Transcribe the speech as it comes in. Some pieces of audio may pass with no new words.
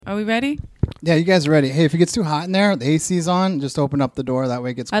Are we ready? Yeah, you guys are ready. Hey, if it gets too hot in there, the AC's on. Just open up the door. That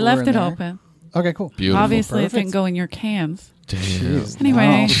way it gets cooler. I left it there. open. Okay, cool. Beautiful. Obviously, Perfect. it didn't go in your cans. Damn. Jeez. Anyway,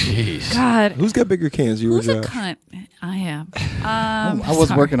 Wow. Jeez. God, Who's got bigger cans? You or who's a Josh? cunt? I am. I was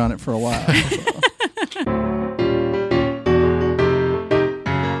sorry. working on it for a while.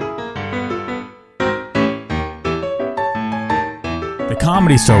 The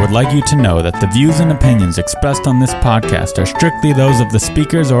Comedy Store would like you to know that the views and opinions expressed on this podcast are strictly those of the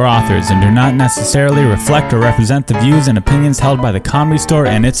speakers or authors and do not necessarily reflect or represent the views and opinions held by the Comedy Store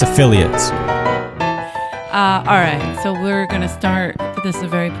and its affiliates. All right, so we're going to start. This is a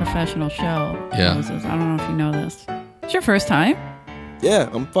very professional show. Yeah. Moses. I don't know if you know this. It's your first time? Yeah,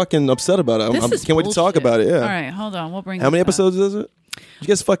 I'm fucking upset about it. This I is can't wait to talk bullshit. about it. Yeah. All right, hold on. We'll bring How many this up. episodes is it? Did you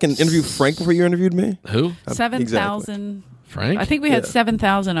guys fucking interview Frank before you interviewed me? Who? 7,000. Frank? I think we had Yeah.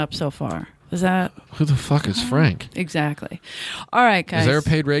 7,000 up so far. Is that Who the fuck is Frank? exactly? All right, guys. Is there a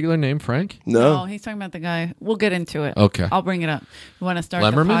paid regular named Frank? No, he's talking about the guy. We'll get into it. Okay. I'll bring it up. You want to start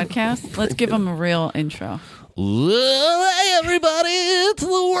Lemmerman? the podcast? Let's give him a real intro. Hey, everybody. It's the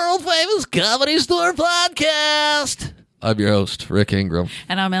world famous Comedy Store podcast. I'm your host, Rick Ingram.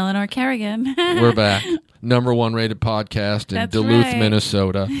 And I'm Eleanor Kerrigan. We're back. Number 1 rated podcast in That's Duluth, right.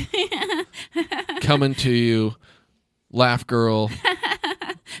 Minnesota. Coming to you, Laugh Girl.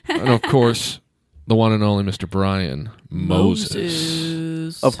 And of course, the one and only Mr. Brian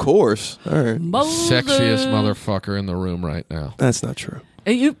Moses. Of course. All right. Moses. Sexiest motherfucker in the room right now. That's not true.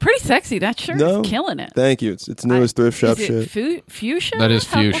 You're pretty sexy. That shirt No. is killing it. Thank you. It's newest thrift shop Is it shit. fuchsia? That is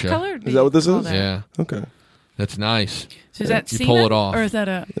What fuchsia. color do Is that what this you call is? that? Yeah, Okay. that's nice. So is that You semen, pull it off. or is that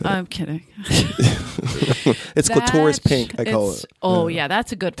a? I'm kidding. It's clitoris That- pink, I call it's- it. Oh yeah,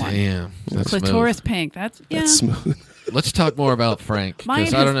 that's a good one. Damn. That's Clitoris smooth. pink. That's yeah. That's smooth. Let's talk more about Frank, Mine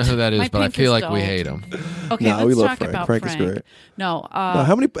because I don't know is- who that my is, but I pink feel is like we dull. hate him. Okay, Nah, let's we love talk Frank. about Frank is great. No, Now,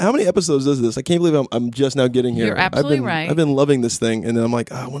 how many episodes is this? I can't believe I'm just now getting here. You're absolutely I've been, right. I've been loving this thing, and then I'm like,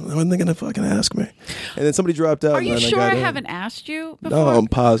 oh, when are they gonna fucking ask me? And then somebody dropped out. are and you then sure I I got haven't in. asked you before? No, I'm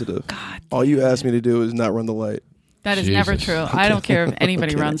positive. God, All you asked me to do is not run the light. that is never Jesus. true. I don't care if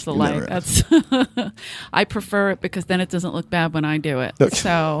anybody Okay. runs the You light. never That's I prefer it because then it doesn't look bad when I do it. Okay.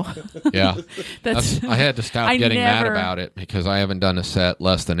 So Yeah. that's I had to stop I getting mad never- about it because I haven't done a set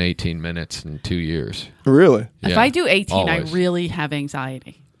less than 18 minutes in 2 years. Really? if Yeah, I do 18, always. I really have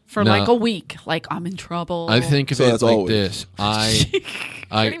anxiety for No. like a week. Like I'm in trouble. I think of So it that's like always. this. I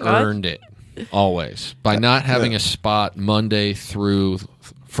Pretty much. earned it always. By not having Yeah. a spot Monday through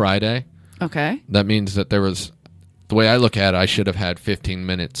Friday, Okay. that means that there was, the way I look at it, I should have had 15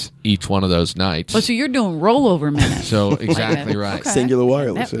 minutes each one of those nights. Oh, so you're doing rollover minutes. So exactly right. Okay. Singular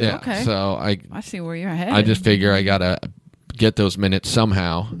wireless. That- yeah. Yeah. Okay. So I see where you're headed. I just figure I gotta get those minutes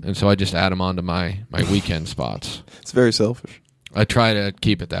somehow, and so I just add them onto my weekend spots. It's very selfish. I try to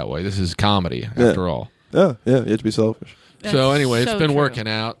keep it that way. This is comedy, after all. Yeah, you have to be selfish. That's So anyway, it's so been true. working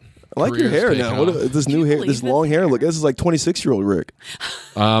out. I like your Career's hair taken now. What off. this Can new you hair, believe this this long hair hair? look. This is like 26-year-old Rick.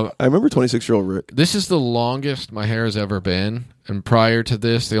 Uh, I remember 26-year-old Rick. This is the longest my hair has ever been, and prior to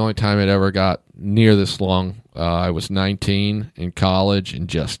this, the only time it ever got near this long, I was 19 in college and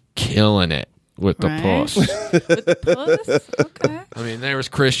just killing it with the Right. puss. With the puss? Okay. I mean, there was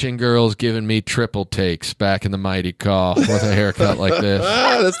Christian girls giving me triple takes back in the Mighty Call with a haircut like this.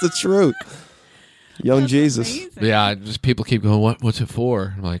 That's the truth. Young That's Jesus. amazing. Yeah, just people keep going, what's it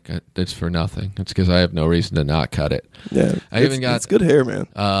for? I'm like, it's for nothing. It's because I have no reason to not cut it. Yeah, I even got- it's good hair, man.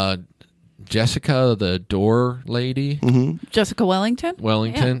 Jessica, the door lady, Jessica Wellington?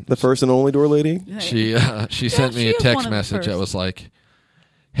 Wellington, The first and only door lady. she sent me she a is text one of the message that first. was like,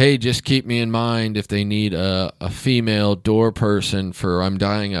 hey, just keep me in mind if they need a female door person for I'm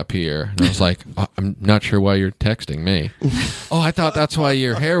dying up here. And I was like, I'm not sure why you're texting me. Oh, I thought that's why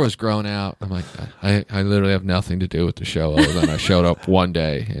your hair was grown out. I'm like, I literally have nothing to do with the show other than I showed up one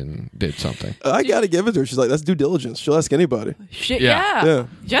day and did something. I gotta give it to her. She's like, that's due diligence. She'll ask anybody. Shit, Yeah. yeah. Yeah.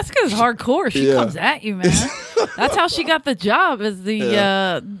 Jessica's hardcore. She Yeah. comes at you, man. That's how she got the job as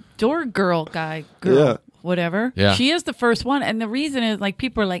the door girl guy. Girl. Yeah. Whatever. Yeah. She is the first one. And the reason is like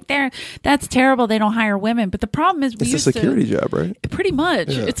people are like, that's terrible. They don't hire women. But the problem is we It's a used security job, right? to pretty much.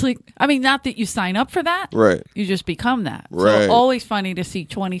 Yeah. It's like I mean, not that you sign up for that. Right. You just become that. Right. So always funny to see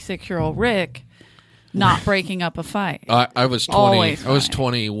 26-year-old Rick not breaking up a fight. I was 20. Always I was funny.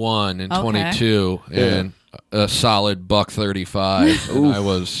 21 and Okay. 22 and a solid $135. And I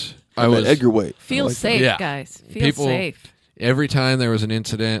was Edgar White. Feel I like safe, Yeah. guys. Feel People- safe. every time there was an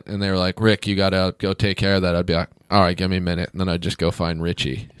incident and they were like, Rick, you got to go take care of that. I'd be like, all right, give me a minute. And then I'd just go find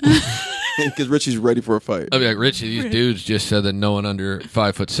Richie. Because Richie's ready for a fight. I'd be like, Richie, these dudes just said that no one under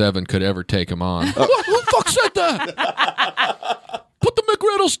 5'7" could ever take him on. Who the fuck said that? put the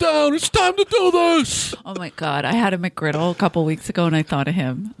McGriddles down. It's time to do this. Oh my God, I had a McGriddle a couple weeks ago, and I thought of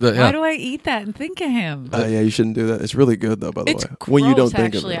him. Yeah. Why do I eat that and think of him? Yeah, you shouldn't do that. It's really good though. By the It's way, gross, when you don't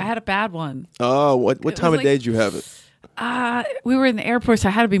think actually. of it. I had a bad one. Oh, what It time was of day like- did you have it? We were in the airport, so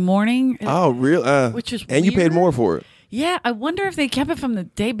I had to be morning. Oh, real? Which is and you paid weird. more for it. Yeah, I wonder if they kept it from the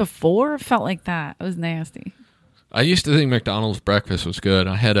day before. It felt like that. It was nasty. I used to think McDonald's breakfast was good.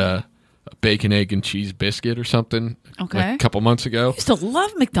 I had a bacon, egg, and cheese biscuit or something Okay. like a couple months ago. I used to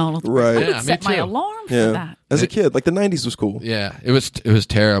love McDonald's. Right. I would Yeah, me set my too. alarm for Yeah. that. As a kid, like the '90s was cool. Yeah, it was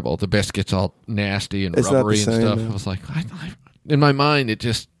terrible. The biscuit's all nasty and It's not the rubbery and same, stuff. man. I was like, in my mind, it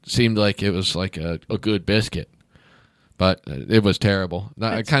just seemed like it was like a good biscuit, but it was terrible.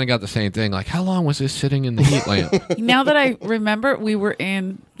 I kind of got the same thing. Like, how long was this sitting in the heat lamp? Now that I remember, we were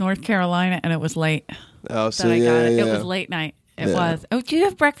in North Carolina and it was late Oh, that so I got yeah, it. yeah. It was late night. It Yeah. was. Oh, do you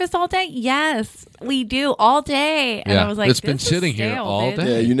have breakfast all day? Yes, we do all day. And Yeah, I was like, it's been this is sitting here stale, all bitch.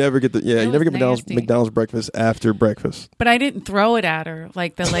 day. Yeah, you never get the. Yeah, It you never was get McDonald's nasty. McDonald's breakfast after breakfast. But I didn't throw it at her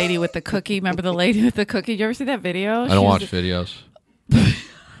like the lady with the cookie. Remember the lady with the cookie? Did you ever see that video? I She don't was- watch videos.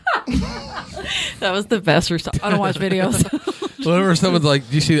 That was the best response. I don't watch videos. Whenever someone's like,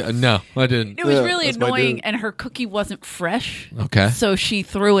 "Do you see that?" No, I didn't. It was Yeah, really that's my annoying, dude. and her cookie wasn't fresh. Okay, So she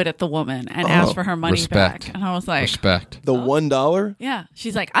threw it at the woman and asked for her money respect. back. And I was like, respect. The $1. yeah.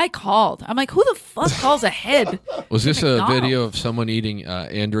 She's like, I called. I'm like, who the fuck calls ahead? Was this a McDonald's. video of someone eating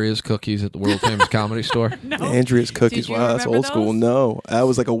Andrea's cookies at the world famous comedy store? No. Andrea's cookies. Did you Wow, that's remember old school. those? No, that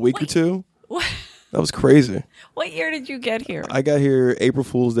was like a week or Wait. two. What, That was crazy. what year did you get here? I got here April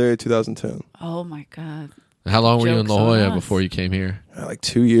Fool's Day 2010. Oh my God. How long were you in Joke's La on Jolla us. before you came here? Like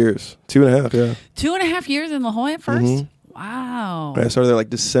 2 years, 2.5. Yeah. 2.5 years in La Jolla 1st. Mm-hmm. Wow. I started there like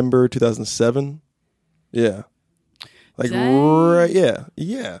December 2007. Yeah. Like Dang. right. Yeah.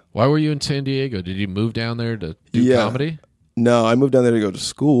 Yeah. Why were you in San Diego? Did you move down there to do Yeah. comedy? No, I moved down there to go to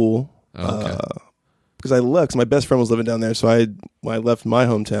school. Oh, okay. Because I left. 'Cause my best friend was living down there, so I left my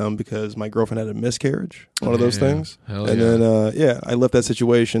hometown because my girlfriend had a miscarriage. One of those Yeah. things. Hell And yeah. then I left that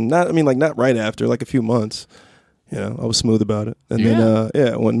situation. Not right after, like a few months. You know, I was smooth about it. And then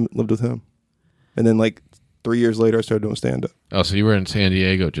I went and lived with him. And then like 3 years later, I started doing stand up. Oh, so you were in San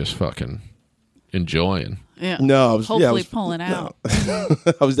Diego just fucking enjoying. Yeah. No, I was Hopefully I was, pulling out.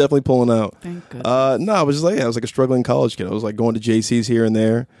 I was definitely pulling out. Thank goodness. No, I was just like I was like a struggling college kid. I was like going to JC's here and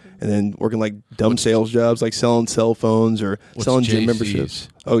there, and then working like dumb sales jobs, like selling cell phones or What's selling gym JC's? memberships.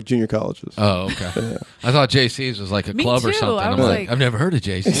 Oh, junior colleges. Oh, okay. I thought JC's was like a Me club or too. something. I I'm was like, like- I've never heard of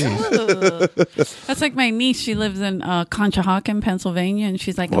JC's. Ugh. That's like my niece. She lives in Conshohocken, Pennsylvania, and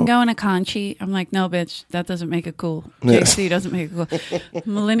she's like, I'm going to Conchi. I'm like, no, bitch, that doesn't make it cool. Yeah. JC doesn't make it cool.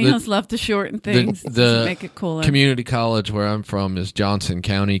 Millennials love to shorten things. It doesn't make it cooler. community college where I'm from is Johnson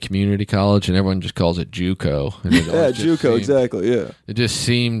County Community College, and everyone just calls it JUCO. And it Yeah, always just JUCO, seemed- exactly. Yeah, It just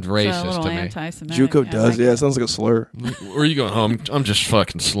seemed It's a racist little to me. anti-Semitic. JUCO does. like Yeah, it. it sounds like a slur. Where are you going home? I'm just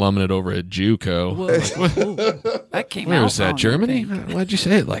fucking slumming it over at JUCO. Whoa. Ooh, that came Where out was that? wrong, I Germany? think. Why'd you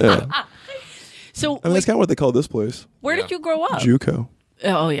say it like that? So, I mean, that's kind of what they call this place, where did you grow up? JUCO,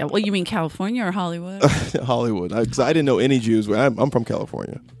 Oh, yeah. Well, you mean California or Hollywood? Hollywood. Because I didn't know any Jews. I'm from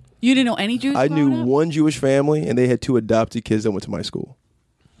California. You didn't know any Jews? I knew growing up? one Jewish family, and they had 2 adopted kids that went to my school.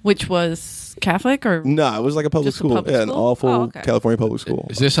 Which was Catholic or? No, it was like a public Just a school. public Yeah, an school? awful Oh, okay. California public school.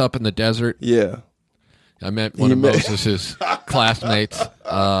 Is this up in the desert? Yeah, I met one You of met- Moses's classmates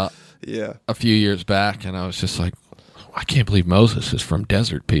yeah. a few years back, and I was just like, I can't believe Moses is from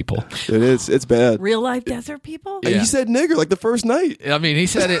desert people. It is. It's bad. Real life desert people? Yeah. He said nigger like the first night. I mean, he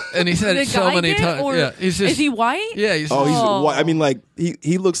said it, and he said The it so guy many did, times. or Yeah, he's just, is he white? Yeah, he's. Oh, he's Oh. white. I mean, like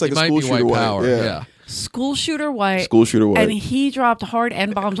he looks like he a might school be shooter white white. power. Yeah. School shooter white. School shooter white. And he dropped hard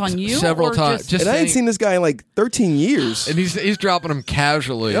N bombs on you Several or times. Just And I ain't saying- seen this guy in like 13 years. And he's dropping them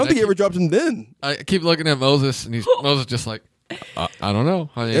casually. I don't And think he ever dropped him then. I keep looking at Moses, and Moses just like, I don't know.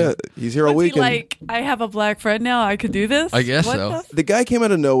 I mean, Yeah, he's here all What's he weekend. like? I have a black friend now. I could do this. I guess What so. the The guy came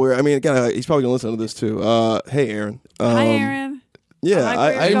out of nowhere. I mean, again, he's probably gonna listen to this too. Hey, Aaron. Hi, Aaron. Yeah, I like I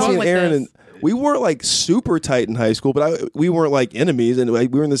where you're haven't going seen with Aaron, this. and we weren't like super tight in high school, but we weren't like enemies, and we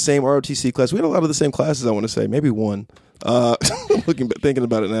were in the same ROTC class. We had a lot of the same classes. I want to say maybe one. Thinking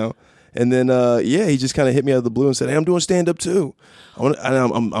about it now. And then, he just kind of hit me out of the blue and said, "Hey, I'm doing stand up too.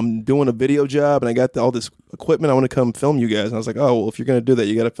 I'm doing a video job, and I got all this equipment. I want to come film you guys." And I was like, "Oh, well, if you're gonna do that,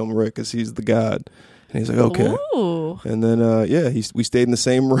 you got to film Rick because he's the god." And he's like, "Okay." Ooh. And then, we stayed in the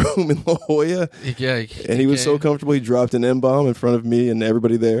same room in La Jolla, Yeah, and he was so came. comfortable. He dropped an M-bomb in front of me and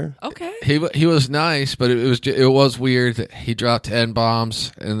everybody there. Okay. He was nice, but it was weird that he dropped N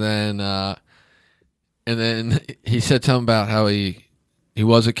bombs, and then he said something about how he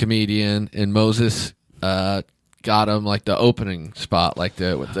was a comedian, and Moses got him like the opening spot, like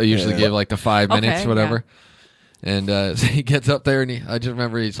they usually give like the 5 minutes, Okay, whatever. And so he gets up there, and I just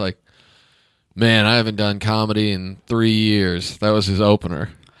remember he's like, "Man, I haven't done comedy in 3 years." That was his opener.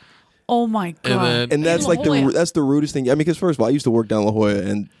 Oh my god! And that's In like La Jolla. that's the rudest thing. I mean, because first of all, I used to work down La Jolla,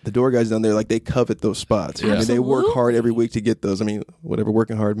 and the door guys down there, like, they covet those spots. I mean, they work hard every week to get those. I mean, whatever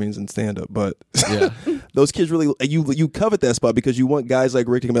working hard means in stand up, but Yeah. those kids really you covet that spot because you want guys like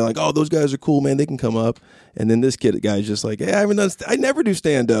Rick to come in like, oh, those guys are cool, man. They can come up, and then this guy's just like, hey, I never do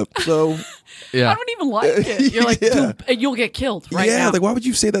stand up, so Yeah. I don't even like it. You're like, Yeah. dude, you'll get killed right yeah, now. like, why would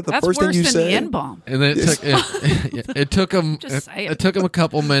you say that the That's first worse thing you than say? the N-bomb. And then it took him. Just say it. It took him a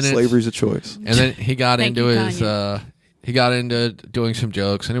couple minutes. Slavery's a choice. And then he got Thank into you, his. He got into doing some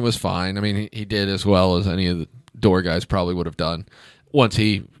jokes, and it was fine. I mean, he did as well as any of the door guys probably would have done once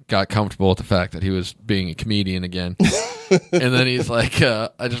he got comfortable with the fact that he was being a comedian again. And then he's like, I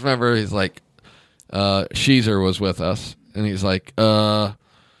just remember he's like, Sheezer was with us, and he's like,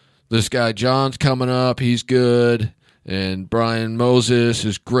 this guy John's coming up. He's good. And Brian Moses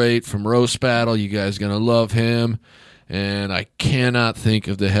is great from Roast Battle. You guys gonna love him. And I cannot think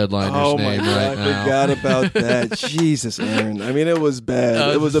of the headliner's name right now. I forgot about that. Jesus, Aaron. I mean, it was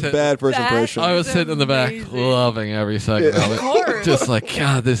bad. It was a bad first impression. I was sitting in the back loving every second of it. course. Just like,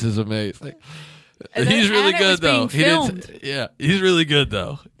 God, this is amazing. And then- He's really and it was good though. being filmed. He's really good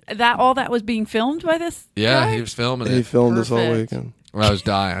though. All that was being filmed by this Yeah, guy? he was filming He it. filmed this all Perfect. weekend. I was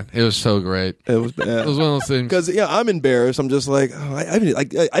dying. It was so great. It was bad. It was one of those things. Because I'm embarrassed. I'm just like, oh, I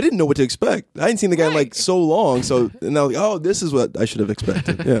didn't know what to expect. I hadn't seen the guy in like so long. So now, like, oh, this is what I should have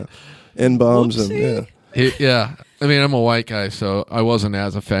expected. Yeah, N bombs and Yeah. I mean, I'm a white guy, so I wasn't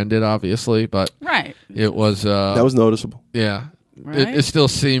as offended, obviously, but Right. it was. that was noticeable. Yeah. Right? It still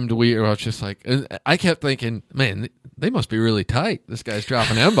seemed weird. I was just like, and I kept thinking, man, they must be really tight. This guy's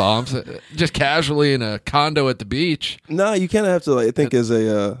dropping M-bombs just casually in a condo at the beach. No, you kind of have to. Like, I think as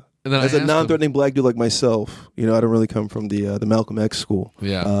And then I a asked non-threatening black dude like myself, I don't really come from the Malcolm X school.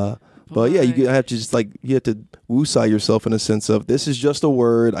 Yeah. But yeah, you have to just you have to woosah yourself in a sense of this is just a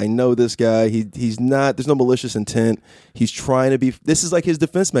word. I know this guy. He's not. There's no malicious intent. He's trying to be. This is like his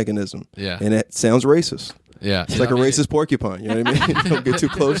defense mechanism. Yeah. And it sounds racist. Yeah. It's like a racist porcupine. You know what I mean? Don't get too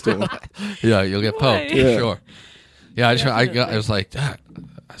close to him. Yeah, you'll get poked for Yeah. sure. Yeah, I was like,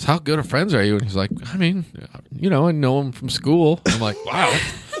 how good of friends are you? And he's like, I mean, I know him from school. I'm like, wow,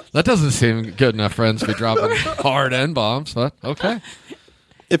 that doesn't seem good enough friends to be dropping hard N-bombs, but okay.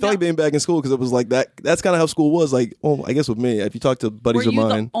 It felt like being back in school because it was like that. That's kind of how school was. Like, I guess with me, if you talk to buddies Were of you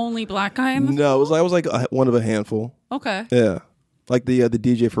mine, the only black guy in the no, I was like one of a handful. Okay. Yeah, like the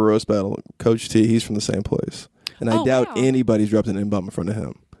DJ for Roast Battle, Coach T. He's from the same place, and I Oh, doubt wow. anybody's dropped an N-bomb in front of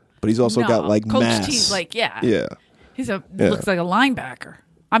him. But he's also got like Coach mass. T's like, yeah. Yeah, Looks like a linebacker.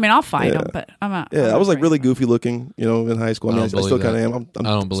 I mean, I'll fight him, but I'm not. yeah. I'm I was like afraid really of him. goofy looking, in high school. I mean, I don't still believe kind of that. am. I'm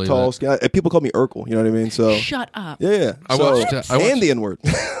I don't believe tall, that. skinny. People call me Urkel. You know what I mean? So Shut up. yeah. I So- watched- and the N-word.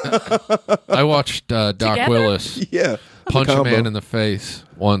 I watched Doc Together? Willis Yeah, punch a combo. man in the face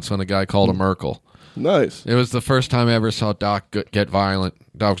once when a guy called him Urkel. Nice. It was the first time I ever saw Doc get violent.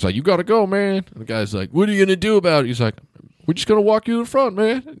 Doc was like, "You got to go, man." And the guy's like, "What are you going to do about it?" He's like, "We're just going to walk you in front,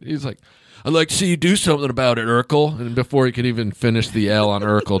 man." He's like, "I'd like to see you do something about it, Urkel." And before he could even finish the L on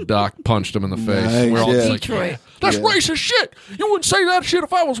Urkel, Doc punched him in the face. Nice, We're all yeah. just like, Detroit. "That's Yeah. racist shit. You wouldn't say that shit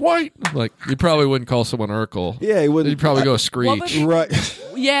if I was white." I'm like, you probably wouldn't call someone Urkel. Yeah, he wouldn't. You'd probably go Well, Screech. but- Right.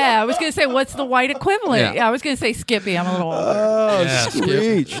 Yeah, I was going to say, what's the white equivalent? Yeah. I was going to say Skippy. I'm a little older. Oh, Yeah, Skip.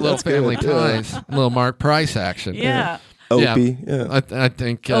 Screech. Little That's Family good. Yeah. Ties. Little Mark Price action. Yeah. Opie. Yeah. I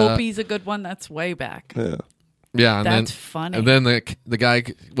think. Opie's a good one. That's way back. Yeah. Yeah, and That's then, funny. And then the guy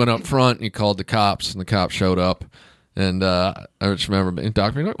went up front and he called the cops, and the cops showed up. And I just remember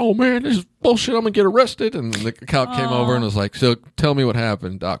Doc being like, "Oh man, this is bullshit. I'm gonna get arrested." And the cop came over and was like, "So tell me what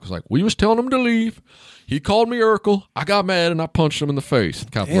happened." Doc was like, "We was telling him to leave. He called me Urkel. I got mad and I punched him in the face."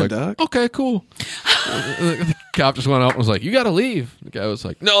 The cop was Damn, like, Doc. "Okay, cool." The cop just went up and was like, "You got to leave." The guy was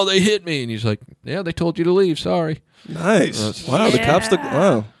like, "No, they hit me." And he's like, "Yeah, they told you to leave. Sorry." Nice. Wow. The cops took.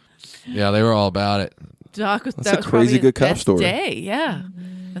 Wow. Yeah, they were all about it. Doc was, That's that a was crazy probably good his cop best story. Day. Yeah.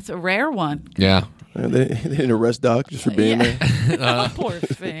 That's a rare one. Yeah. They didn't arrest Doc just for being Yeah. there. Poor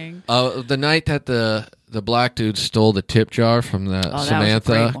thing. The night that the black dude stole the tip jar from the was a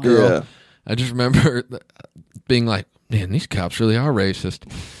Samantha great one. girl, Yeah. I just remember being like, "Man, these cops really are racist."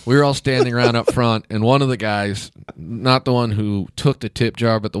 We were all standing around up front, and one of the guys, not the one who took the tip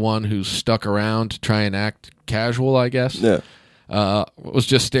jar, but the one who stuck around to try and act casual, I guess, Yeah. was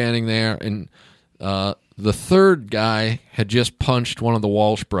just standing there, and the third guy had just punched one of the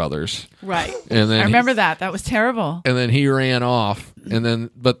Walsh brothers. Right. And then I remember that. That was terrible. And then he ran off. And then,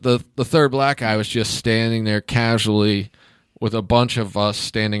 but the third black guy was just standing there casually with a bunch of us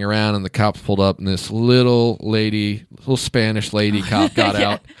standing around, and the cops pulled up, and this little Spanish lady cop got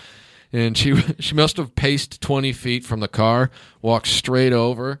out. And she must have paced 20 feet from the car, walked straight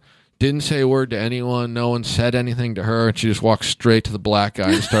over, didn't say a word to anyone. No one said anything to her, and she just walked straight to the black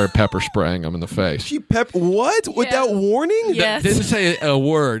guy and started pepper spraying him in the face. She what? Without warning? Yes. Didn't say a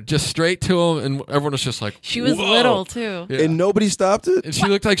word, just straight to him, and everyone was just like, She was "Whoa." little, too. Yeah. And nobody stopped it? And she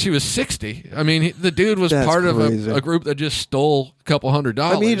looked like she was 60. I mean, the dude was That's part crazy. of a group that just stole a couple $100.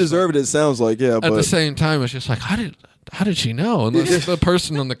 I mean, he deserved it, it sounds like, yeah. At But the same time, it's just like, how did she know? Unless the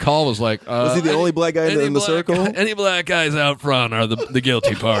person on the call was like, was he the only black guy in the circle? Any black guys out front are the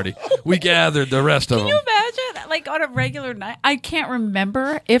guilty party. We gathered the rest of Can them. you imagine, like, on a regular night? I can't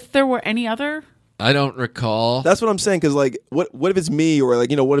remember if there were any other. I don't recall. That's what I'm saying, because, like, what if it's me, or, like,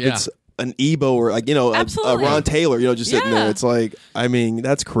 what if Yeah. it's an Ebo, or, like, a Absolutely. Ron Taylor, just sitting Yeah. there. It's like, I mean,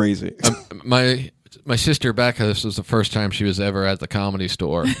 that's crazy. My sister Becca, this was the first time she was ever at the Comedy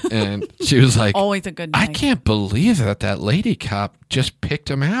Store, and she was like, Always a good I night. can't believe that lady cop just picked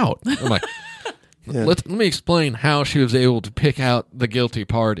him out. I'm like, Yeah. let me explain how she was able to pick out the guilty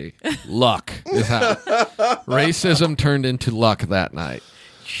party. Luck is how. Racism turned into luck that night.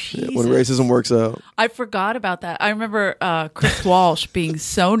 When racism works out. I forgot about that. I remember Chris Walsh being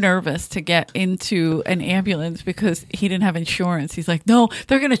so nervous to get into an ambulance because he didn't have insurance. He's like, no,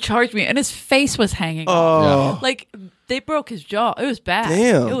 they're going to charge me. And his face was hanging off. Oh, Like, they broke his jaw. It was bad.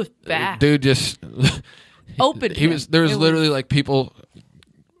 Damn. It was bad. Dude just Opened he him. was there was It literally like people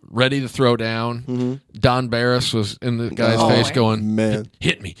ready to throw down. Don Barris was in the guy's Oh, face going, man.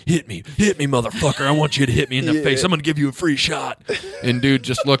 hit me, motherfucker. I want you to hit me in the face. I'm going to give you a free shot. And dude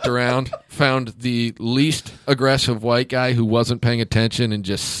just looked around, found the least aggressive white guy who wasn't paying attention, and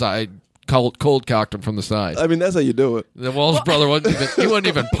just cold cocked him from the side. I mean, that's how you do it. The Walsh brother wasn't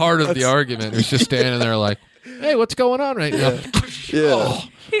even part of the argument. He was just standing there like, hey, what's going on right now? Yeah.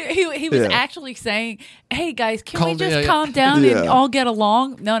 He was Yeah. actually saying, "Hey guys, can Calm we just down, yeah. calm down Yeah. and all get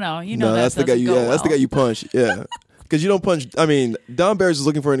along?" No, No, that that's the guy doesn't you. go Yeah, that's the well. guy you punch. Yeah, because you don't punch. I mean, Don Barris is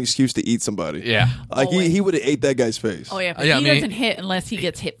looking for an excuse to eat somebody. Yeah. like Always. he would have ate that guy's face. Oh yeah, but Yeah, I he mean, doesn't hit unless he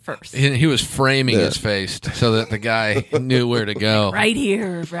gets hit first. He was framing Yeah. his face so that the guy knew where to go. Right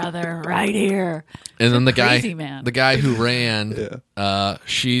here, brother. Right here. And then the Crazy guy, man. the guy who ran,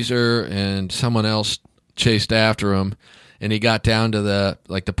 Sheezer and someone else chased after him, and he got down to the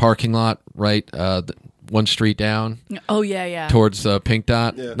parking lot, right, one street down Oh yeah. towards Pink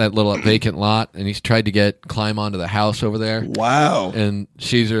Dot, Yeah. that little vacant lot, and he's tried to climb onto the house over there. Wow. And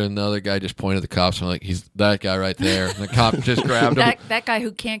Sheezer and the other guy just pointed at the cops and were like, he's that guy right there. And the cop just grabbed him, that guy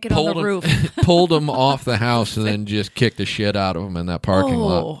who can't get on pulled the him, roof. pulled him off the house, and then just kicked the shit out of him in that parking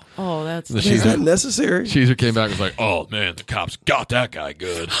lot. Oh, that's The Is that Sheezer, necessary? Sheezer came back and was like, oh man, the cops got that guy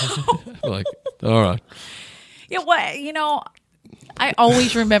good. Like, all right. yeah. What I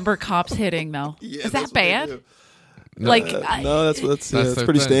always remember cops hitting though. Yeah, Is that's that what they bad? do. Like No, that's their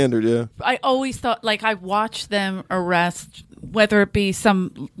pretty thing. standard. Yeah. I always thought, like, I watched them arrest, whether it be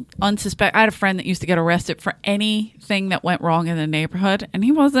some unsuspected. I had a friend that used to get arrested for anything that went wrong in the neighborhood, and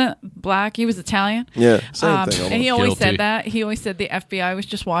he wasn't black; he was Italian. Yeah, same thing. And he almost. always Guilty. said that. He always said the FBI was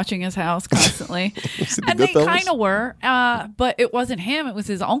just watching his house constantly, the and they Goodfellas? kind of were. But it wasn't him; it was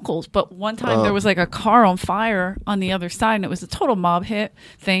his uncles. But one time there was like a car on fire on the other side, and it was a total mob hit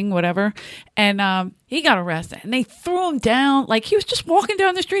thing, whatever. And he got arrested, and they threw him down like he was just walking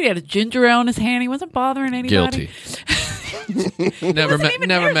down the street. He had a ginger ale in his hand. He wasn't bothering anybody. Guilty. never even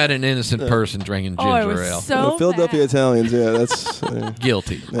never there. met an innocent person drinking Oh, I ginger was ale. so Philadelphia mad. Italians. Yeah, that's.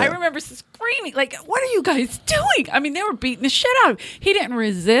 Guilty. I remember screaming, like, "What are you guys doing?" I mean, they were beating the shit out of him. He didn't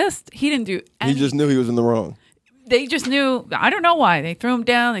resist. He didn't do he anything. just knew he was in the wrong. They just knew. I don't know why. They threw him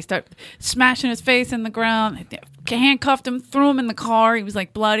down. They started smashing his face in the ground. They handcuffed him, threw him in the car. He was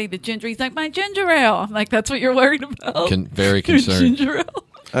like bloody. The ginger. He's like, "My ginger ale." I'm like, "That's what you're worried about?" Very Your concerned. ginger ale.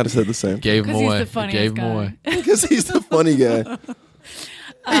 I'd have said the same. Gave him 'Cause he's away. the He funniest gave him guy. away. Because he's the funny guy.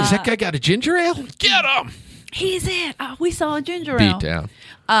 Hey, has that guy got a ginger ale? Get him! He's it. We saw a ginger ale. Beat down.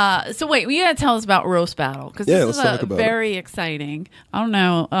 So wait, you gotta tell us about roast battle because Yeah, this let's is talk about it. very exciting. I don't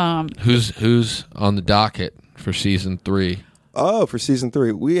know. Who's on the docket for season 3? Oh, for season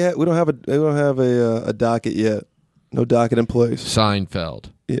 3, we don't have a docket yet. No docket in place. Seinfeld,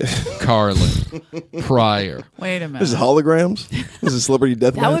 Yeah. Carlin, Pryor. Wait a minute. This is holograms. This is celebrity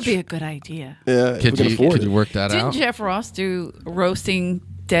death That match. would be a good idea. Yeah, if we Could can afford you it. work that Didn't out? Jeff Ross do roasting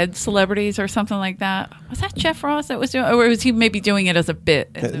dead celebrities or something like that. Was that Jeff Ross that was doing, or was he maybe doing it as a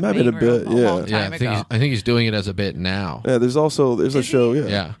bit? It might have been a bit, a long Yeah, time ago. I think he's doing it as a bit now. Yeah, there's a show. Yeah,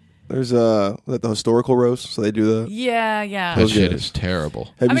 Yeah. There's the historical roast, so they do that. Yeah, yeah. That Those shit guys. is terrible.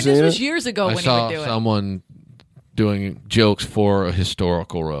 Have I you mean, seen this was it? years ago I when he saw would do it. someone doing jokes for a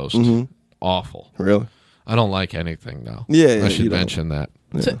historical roast. Awful. Really? I don't like anything though. Yeah, I you should don't. mention that.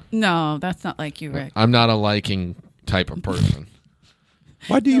 So- no, that's not like you, Rick. I'm not a liking type of person.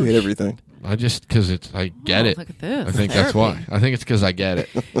 Why do you hate everything? I just because I get Oh, it. look at this. I think that's Therapy. why. I think it's because I get it.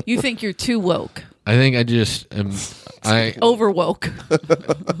 You think you're too woke, I think I just am. I over woke.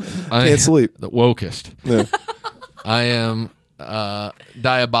 Can't sleep. The wokest. Yeah. I am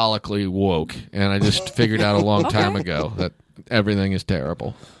diabolically woke, and I just figured out a long time Okay. ago that everything is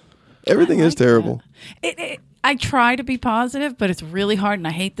terrible. Everything I is like terrible. I try to be positive, but it's really hard, and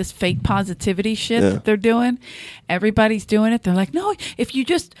I hate this fake positivity shit Yeah. that they're doing. Everybody's doing it. They're like, no, if you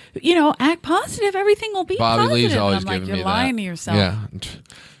just, act positive, everything will be Bobby positive. Lee's And always I'm like, giving you're me lying that. to yourself. Yeah.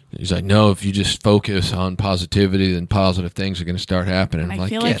 He's like, no, if you just focus on positivity, then positive things are going to start happening. I'm I like,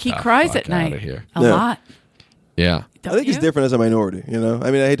 feel get like he the cries fuck at night outta here. a Yeah. lot. Yeah. Don't I think you? it's different as a minority. I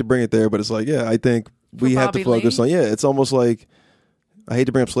mean, I hate to bring it there, but it's like, yeah, I think we have to Bobby focus Lee? on. Yeah, it's almost like I hate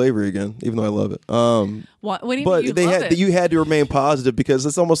to bring up slavery again, even though I love it. What do you But mean you they love had it? you had to remain positive because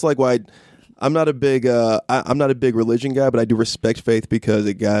it's almost like why I'm not a big I'm not a big religion guy, but I do respect faith because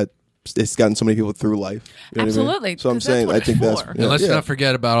it's gotten so many people through life. You know what I mean? Absolutely, So I'm 'cause that's saying what I it's think that's for. And let's yeah. not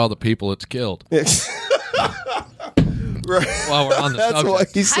forget about all the people it's killed. right. While we're on the That's why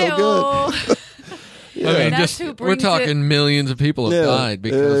subject. he's so good. Hi-oh. I mean, That's just who we're brings talking it. millions of people have Yeah. died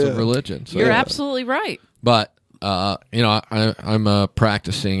because Yeah. of religion. So. You're absolutely right. But I'm a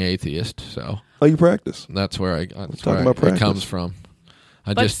practicing atheist, so Oh, you practice. that's where talking about it practice. comes from.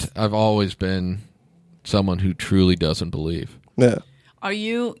 But- I've always been someone who truly doesn't believe. Yeah.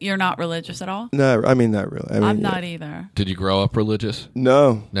 You're not religious at all? No, I mean not really. I mean, I'm yeah. not either. Did you grow up religious?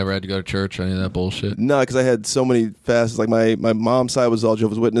 No. Never had to go to church or any of that bullshit? No, because I had so many fasts. Like my mom's side was all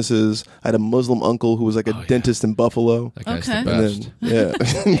Jehovah's Witnesses. I had a Muslim uncle who was like a yeah. dentist in Buffalo. That guy's Okay. the And best.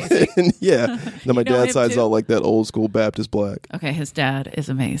 then, yeah. Then my You know him dad's side's too? all like that old school Baptist black. Okay, his dad is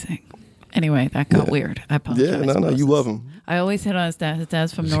amazing. Anyway, that got weird. I apologize. Yeah, no, Moses. you love him. I always hit on his dad. His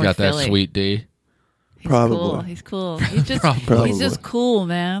dad's from He's North got that Philly. sweet D. He's Probably. cool. He's cool. He's just Probably. he's just cool,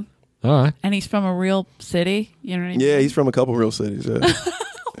 man. All right. And he's from a real city. You know what I mean? Yeah, he's from a couple real cities. Yeah.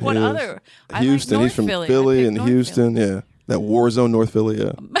 What He is. other? I like Houston. North He's from Philly. I Philly picked and North Houston. Yeah. That war zone, North Philly.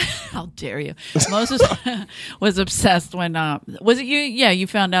 Yeah. Philly. How dare you? Moses was obsessed when was it you? Yeah, you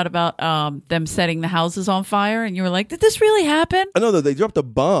found out about them setting the houses on fire, and you were like, "Did this really happen?" I know that they dropped a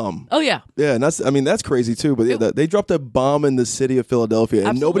bomb. Oh yeah, Yeah, and that's crazy too. But yeah, they dropped a bomb in the city of Philadelphia,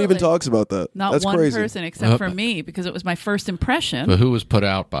 and nobody even Absolutely. talks about that. not that's one crazy. person except for me because it was my first impression. But who was put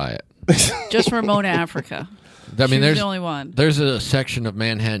out by it? Just Ramona Africa. I She mean, was there's the only one. There's a section of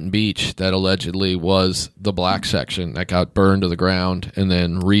Manhattan Beach that allegedly was the black section that got burned to the ground and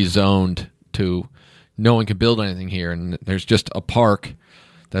then rezoned to no one can build anything here. And there's just a park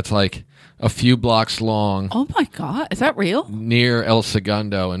that's like a few blocks long Oh my God, is that real? near El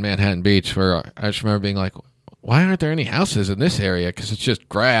Segundo in Manhattan Beach where I just remember being like, why aren't there any houses in this area? Because it's just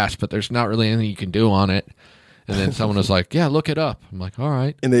grass, but there's not really anything you can do on it. And then someone was like, yeah, look it up. I'm like, all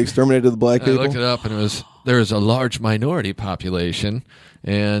right. And they exterminated the black And I people. looked it up, and there was a large minority population,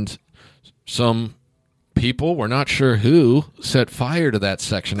 and some people, we're not sure who, set fire to that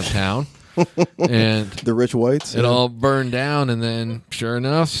section of town, and The rich whites. it all burned down. And then, sure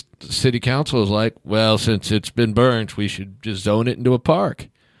enough, the city council was like, "Well, since it's been burned, we should just zone it into a park."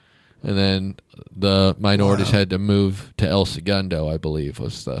 And then the minorities had to move to El Segundo, I believe,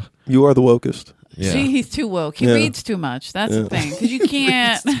 was the You are the wokest. yeah. See, he's too woke. He Yeah. reads too much. That's the thing because you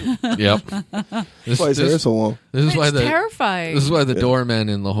can't. Yep. That's why his hair is so long. This is why It's the terrifying. This is why the doormen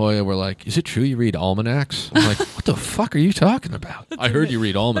in La Jolla were like, "Is it true you read almanacs?" I'm like, "What the fuck are you talking about?" I heard you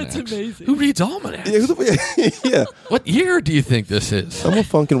read almanacs. amazing. Who reads almanacs? Yeah, who the- yeah. What year do you think this is? I'm a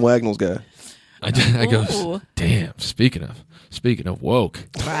Funkin' Wagnalls guy. I go, Ooh. damn. Speaking of woke,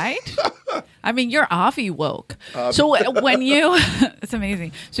 Right? I mean, you're Avi woke. So when you, it's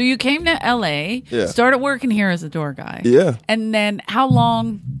amazing. So you came to LA, Yeah. started working here as a door guy. Yeah. And then how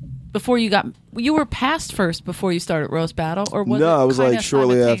long before you were passed first before you started Roast Battle? Or was No, it I was kinda like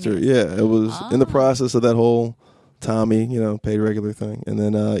shortly after. simultaneous? Yeah, it was in the process of that whole Tommy, paid regular thing. And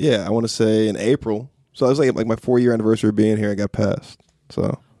then, I want to say in April. So I was like my 4-year anniversary of being here. I got passed.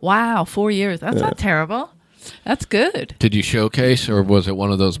 So Wow, 4 years. That's not terrible. That's good. did you showcase, or was it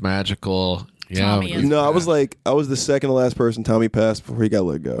one of those magical? Yeah, Tommy is- no, I was the second to last person Tommy passed before he got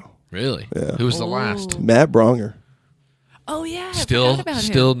let go. really. Yeah. Who was the last? Matt Bronger. Oh yeah, I Still, forgot about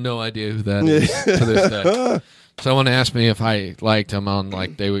still him. no idea who that is to this day. Someone asked me if I liked him on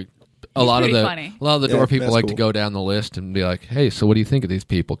like they would. A lot of pretty the funny. door Yeah, people that's like cool. to go down the list and be like, "Hey, so what do you think of these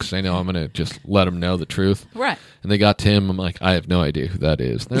people?" Because they know I'm going to just let them know the truth. Right. And they got Tim. I'm like, I have no idea who that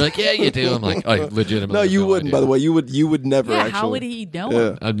is. They're like, "Yeah, you do." I'm like, I legitimately. No, have you wouldn't. idea. By the way, you would never. Yeah, actually. how would he know Yeah.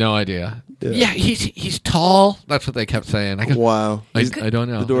 him? I have no idea. Yeah. Yeah, he's tall. That's what they kept saying. I go, Wow. I don't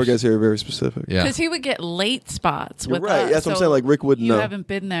know. The door guys here are very specific. Yeah. Because he would get late spots You're with right. us. That's what I'm so saying. Like Rick wouldn't you know. haven't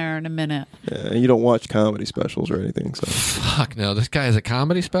been there in a minute. Yeah, and you don't watch comedy specials or anything. So. Fuck no. This guy has a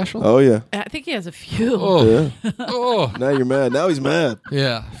comedy special. Oh yeah. I think he has a few. Oh, Yeah. oh, Now you're mad. Now he's mad.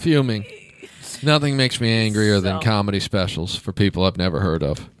 yeah, fuming. Nothing makes me angrier than So- comedy specials for people I've never heard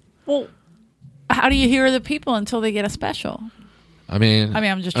of. Well, how do you hear the people until they get a special? I mean,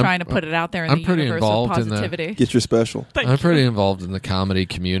 I'm just trying to put it out there in I'm the pretty universe of involved in the- positivity. Get your special. I'm pretty involved in the comedy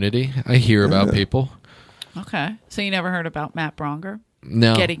community. I hear about people. Okay. So you never heard about Matt Bronger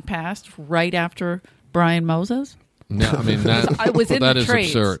No, getting passed right after Brian Moses? no. I mean that. I was in that the is trades.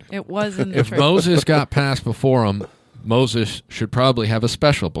 absurd. It was in the If trades. Moses got passed before him, Moses should probably have a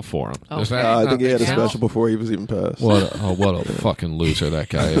special before him. Does Okay. that I not think he make had a sense? special before he was even passed. What a fucking loser that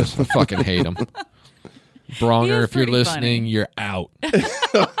guy is. I fucking hate him. Bronger, He is if you're pretty listening, funny. you're out.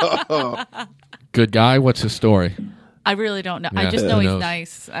 Good guy. What's his story? I really don't know. Yeah, I just who know he's knows?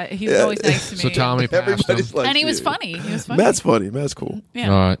 nice. He was always nice to me. So Tommy passed him. Everybody's like, and he was yeah. funny. He was funny. Matt's funny. Matt's cool.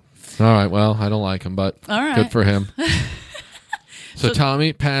 Yeah. All right. Well, I don't like him, but All right. good for him. So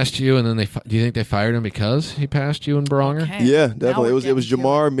Tommy passed you, and then do you think they fired him because he passed you and Bronger? Okay. Yeah, Now definitely. we're It was getting to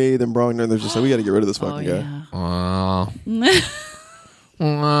Jamar, me, then Brogner, and they're just like, we got to get rid of this Oh, fucking guy. yeah. Wow.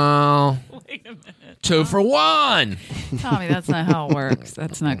 Well, Wait a minute. 2 for 1. Tommy, that's not how it works.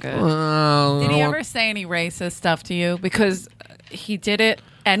 That's not good. Well, Did he ever say any racist stuff to you? Because he did it.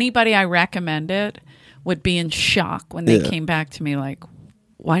 Anybody I recommended would be in shock when they Yeah. came back to me like,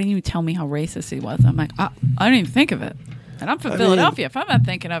 why didn't you tell me how racist he was? I'm like, I didn't even think of it. And I'm from Philadelphia. If I'm not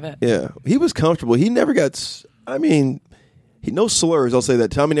thinking of it. Yeah, he was comfortable. He never got. No slurs. I'll say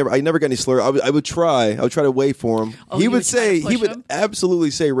that. Tommy never. I never got any slurs. I would try. I would try to wait for him. Oh, he you would would try to say. He push would him? absolutely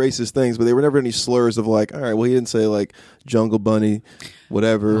say racist things, but they were never any slurs of like, all right, well, he didn't say like jungle bunny,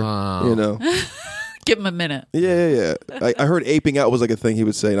 whatever. Wow. You know. Give him a minute. Yeah. I heard aping out was like a thing he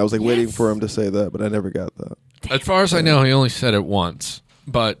would say, and I was like waiting Yes. for him to say that, but I never got that. As far as I know, he only said it once.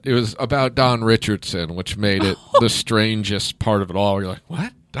 But it was about Don Richardson, which made it the strangest part of it all. You're like,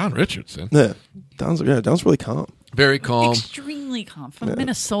 what? Don Richardson? Yeah, Don's really calm. Very calm. Extremely calm. From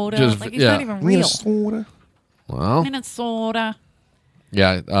Minnesota. Just- like he's yeah. not even real. Minnesota. Well, Minnesota.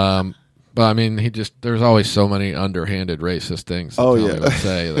 yeah. But I mean, there's always so many underhanded racist things that Oh, Tommy yeah. would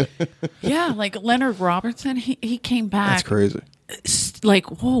say. That, Yeah, like Leonard Robertson. He came back. That's crazy. Like,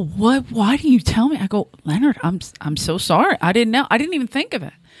 whoa, what? Why didn't you tell me? I go, Leonard, I'm so sorry. I didn't know. I didn't even think of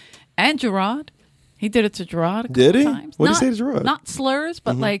it. And Gerard, he did it to Gerard. Did he? Times. What'd he Not- say to Gerard? Not slurs,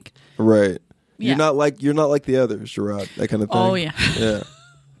 but like, Right. Yeah. You're not like the others, Gerard. That kind of thing. oh yeah, Yeah.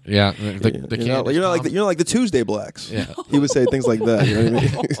 yeah. The You're not like the Tuesday Blacks. Yeah. He would say things like that. You know what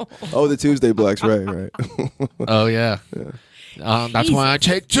I mean? Oh, the Tuesday Blacks. Right. Oh yeah. That's why I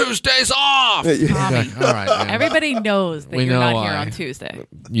take Tuesdays off. Tommy. All right, man. Everybody knows that We you're know not why. here on Tuesday.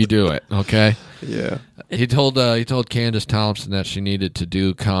 You do it, okay? Yeah. He told Candace Thompson that she needed to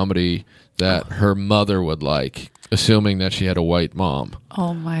do comedy that her mother would like, assuming that she had a white mom.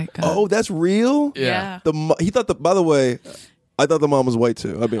 Oh my god. Oh, that's real. yeah. He thought by the way, I thought the mom was white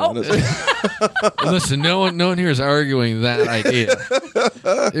too. I'll be honest. Listen, no one here is arguing that idea.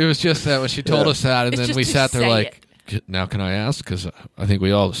 It was just that when she told us that, and It's then just we to sat there say like, now can I ask? Because I think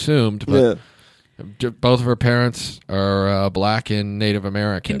we all assumed, but both of her parents are Black and Native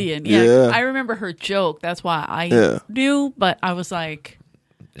American. Indian. Yeah. Yeah. I remember her joke. That's why I Yeah. knew, but I was like,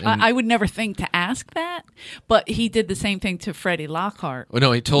 I would never think to ask that. But he did the same thing to Freddie Lockhart. Well,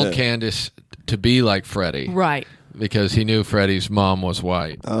 no, he told Yeah. Candace to be like Freddie Right. because he knew Freddie's mom was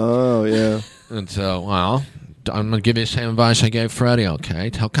white. Oh yeah. And so, well, I'm going to give you the same advice I gave Freddie, okay?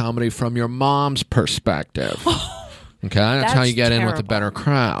 Tell comedy from your mom's perspective. Okay? That's how That's you get in with a terrible. better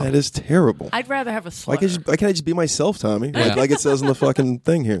crowd. That is terrible. I'd rather have a slur. Why can't I just be myself, Tommy? Yeah. Like it says on the fucking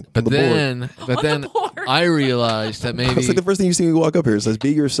thing here. But on the board. then board. I realized that maybe It's like the first thing you see when you walk up here. It says,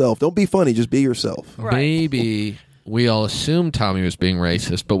 "Be yourself. Don't be funny. Just be yourself." Right. maybe we all assumed Tommy was being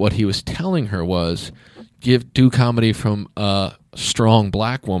racist, but what he was telling her was do comedy from a strong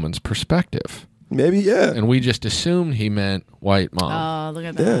Black woman's perspective. Maybe, yeah. And we just assumed he meant white mom. Oh, look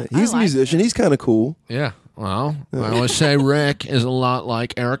at Yeah, that. he's a I like musician. it. He's kind of cool. Yeah. Well, I always say Rick is a lot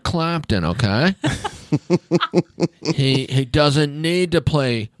like Eric Clapton, okay? he doesn't need to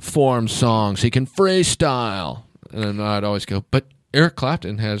play form songs. He can freestyle. And then I'd always go, but Eric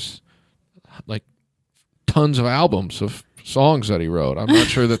Clapton has like tons of albums of songs that he wrote. I'm not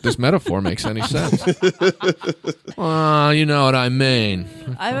sure that this metaphor makes any sense. You know what I mean.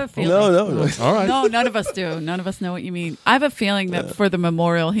 I have a feeling. No. All right. No, none of us do. None of us know what you mean. I have a feeling that for the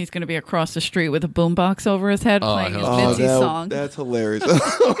memorial, he's going to be across the street with a boombox over his head playing his Mitzi song. That's hilarious.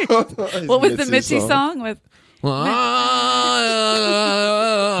 What was the Mitzi song with?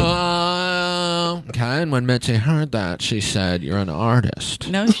 Okay, and when Mitzi heard that, she said, "You're an artist."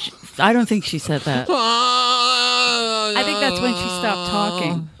 No, I don't think she said that. I think that's when she stopped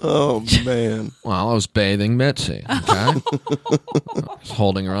talking. Oh, man. Well, I was bathing Mitzi, okay? I was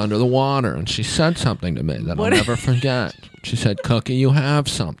holding her under the water, and she said something to me that I'll never forget. She said, "Cookie, you have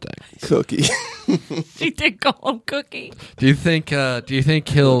something." Cookie. She did call him Cookie. Do you think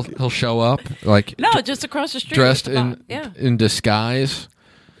he'll show up like No, just across the street. dressed with the box. in disguise,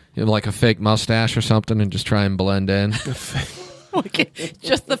 you know, like a fake mustache or something, and just try and blend in?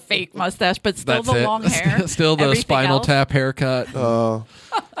 Just the fake mustache, but still That's the it. long hair. Still the Everything Spinal else. Tap haircut.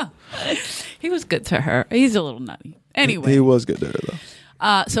 He was good to her. He's a little nutty. Anyway, He was good there,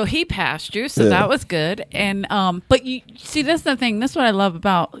 though. so he passed you, so Yeah. that was good. And but you see, that's the thing. That's what I love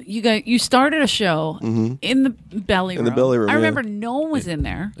about you guys. You started a show in the belly room. In the belly room, I yeah. remember no one was in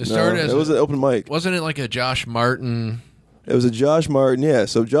there. It started as it was an open mic. wasn't it like a Josh Martin? It was a Josh Martin, yeah.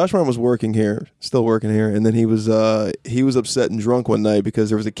 So Josh Martin was working here, still working here, and then he was upset and drunk one night because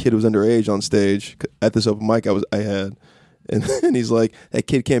there was a kid who was underage on stage at this open mic I had, and then he's like, "That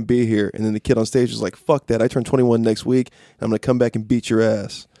kid can't be here." And then the kid on stage was like, "Fuck that! I turn 21 next week. And I'm gonna come back and beat your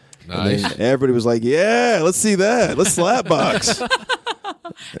ass." Nice. And then everybody was like, "Yeah, let's see that. Let's slap box."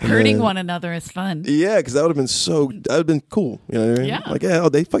 Hurting one another is fun. Yeah, because that would have been cool. You know what I mean? Yeah. Like, yeah,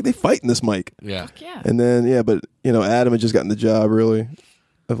 they fight in this mic. Yeah. Yeah. And then, but, Adam had just gotten the job, really,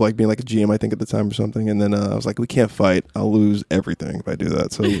 of, like, being, like, a GM, I think, at the time or something. And then I was like, we can't fight. I'll lose everything if I do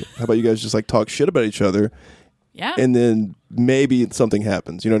that. So how about you guys just, like, talk shit about each other? Yeah. And then maybe something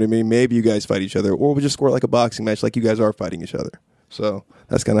happens. You know what I mean? Maybe you guys fight each other. Or we just score, like, a boxing match like you guys are fighting each other. So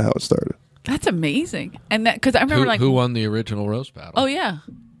that's kind of how it started. That's amazing. And that, because I remember Who won the original roast battle? oh, yeah.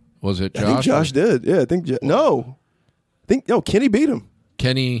 Was it Josh? I think Josh did. Yeah, I think... Kenny beat him.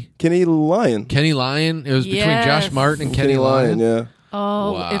 Kenny Lyon. Lyon? It was between Yes. Josh Martin and Kenny Lyon? yeah.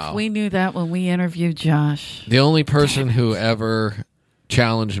 Oh, Wow. if we knew that when we interviewed Josh. The only person who ever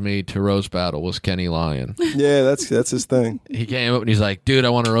challenged me to roast battle was Kenny Lyon. Yeah, that's his thing. He came up and he's like, "Dude, I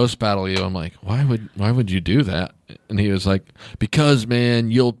want to roast battle you." I'm like, "Why would you do that?" And he was like, "Because, man,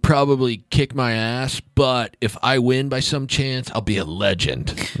 you'll probably kick my ass, but if I win by some chance, I'll be a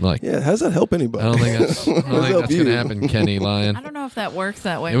legend." I'm like, Yeah, how does that help anybody? I don't think that's help going you? to happen, Kenny Lyon. I don't know if that works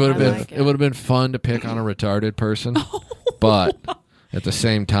that way. It would have but I been like it would have been fun to pick on a retarded person, but at the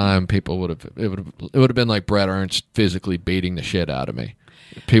same time, people would have been like Bret Ernst physically beating the shit out of me.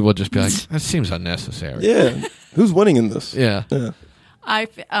 People would just be like, "That seems unnecessary." Yeah. Who's winning in this? Yeah.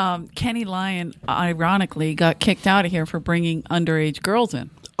 Kenny Lyon, ironically, got kicked out of here for bringing underage girls in.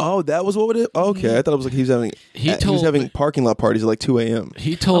 Oh, that was what it is? Okay. I thought it was like he was having parking lot parties at like 2 a.m.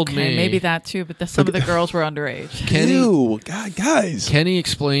 He told Okay, me maybe that too, but some of the girls were underage. Ew, God, guys. Kenny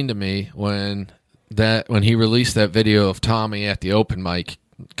explained to me when he released that video of Tommy at the open mic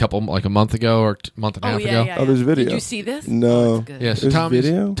a month ago or month and a half ago. Oh, there's a video. Did you see this? No. Oh, it's good. Yeah, so There's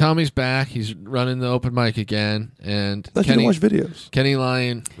video? Tommy's back. He's running the open mic again, and I thought you didn't watch videos. Kenny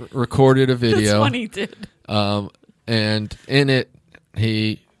Lyon recorded a That's video. what he did. And in it,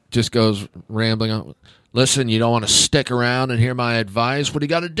 he just goes rambling on. "Listen, you don't want to stick around and hear my advice. What do you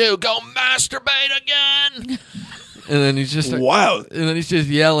got to do? Go masturbate again." And then he's just Wow. And then he's just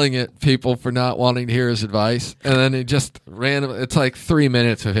yelling at people for not wanting to hear his advice. And then he just it's like 3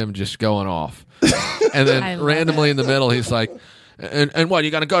 minutes of him just going off. And I then love randomly it. in the middle, he's like, and what,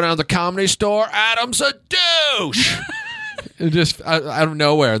 you got to go down to the Comedy Store? Adam's a douche. And just out of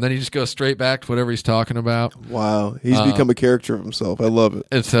nowhere. And then he just goes straight back to whatever he's talking about. Wow. He's become a character of himself. I love it.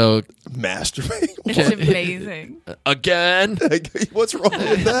 And so, Masturbate. It's amazing. again, What's wrong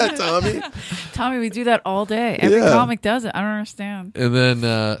with that, Tommy? Tommy, we do that all day. Every Yeah. comic does it. I don't understand. and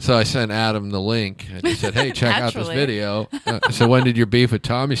then, so I sent Adam the link. And he said, "Hey, check out this Naturally. video." So when did your beef with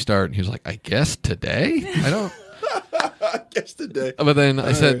Tommy start? And he was like, "I guess today." I don't. Yesterday. But then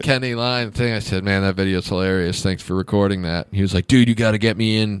I said Kenny Lyon thing. I said, "Man, that video's hilarious. Thanks for recording that." He was like, "Dude, you got to get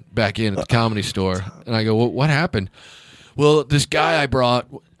me back in at the Comedy Store." And I go, "Well, what happened?" "Well, this guy I brought,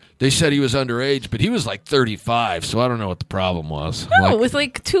 they said he was underage, but he was like 35, so I don't know what the problem was." I'm No, like, it was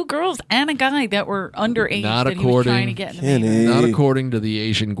like 2 girls and a guy that were underage Not that he was trying to according- get in the Kenny. meeting. not according to the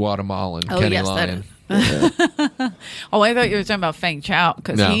Asian Guatemalan Oh, Kenny yes, that Lyon. is. Oh, I thought you were talking about Feng Chao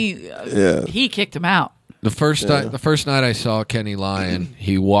because No. he kicked him out. The first night I saw Kenny Lyon,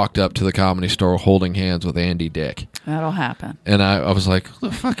 he walked up to the Comedy Store holding hands with Andy Dick. That'll happen. And I was like, who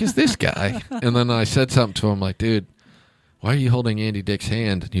the fuck is this guy? And then I said something to him like, dude, why are you holding Andy Dick's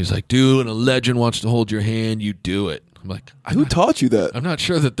hand? And he was like, dude, when a legend wants to hold your hand, you do it. I'm like, Who taught you that? I'm not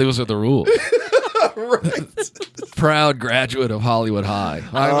sure that those are the rules. Right. Proud graduate of Hollywood High.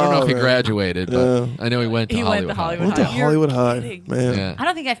 I don't know if he graduated, but I know he went to Hollywood High. Went to Hollywood High, kidding. man. Yeah. I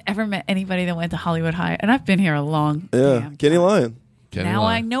don't think I've ever met anybody that went to Hollywood High, and I've been here a long damn Kenny time. Lyon. Kenny Now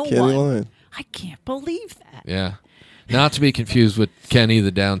Lyon. I know Kenny one. Lyon. I can't believe that. Yeah. Not to be confused with Kenny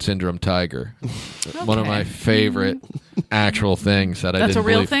the Down Syndrome Tiger. One of my favorite actual things that I That's didn't a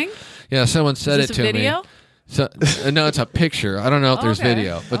real believe. thing? Yeah, someone said Is it this to a video? me. So, no, it's a picture. I don't know if there's Okay.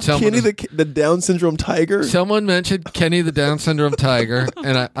 video, but someone Kenny the Down syndrome tiger. someone mentioned Kenny the Down Syndrome Tiger,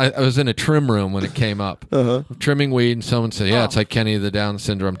 and I was in a trim room when it came up, trimming weed, and someone said, "Yeah, it's like Kenny the Down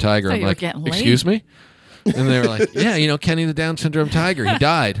Syndrome Tiger." Thought I'm you were like, getting laid. "Excuse me?" And they were like, "Yeah, Kenny the Down Syndrome Tiger. He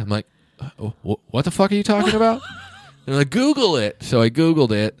died." I'm like, "What the fuck are you talking about?" And like, Google it. So I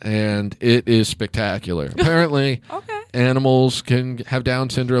Googled it, and it is spectacular. Apparently, Okay. animals can have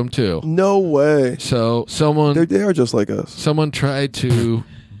Down syndrome too. No way. So someone They are just like us. someone tried to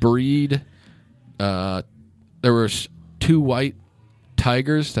breed. There were two white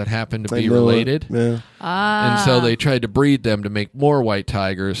tigers that happened to I be know it. related. Yeah. And so they tried to breed them to make more white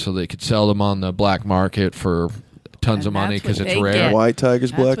tigers so they could sell them on the black market for tons And of money that's because what it's they rare. get. White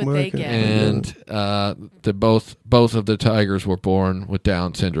tigers, That's black what they market. get. And both of the tigers were born with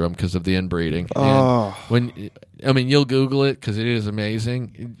Down syndrome because of the inbreeding. Oh. And you'll Google it because it is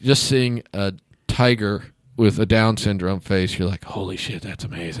amazing. Just seeing a tiger with a Down syndrome face, you're like, holy shit, that's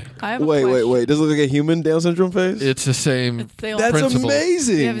amazing. I have a Wait. question. Does it look like a human Down syndrome face? It's the same. It's the That's principle.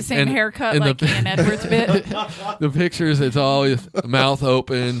 amazing. You have the same And- haircut and like Ian Edwards bit. The pictures, it's always mouth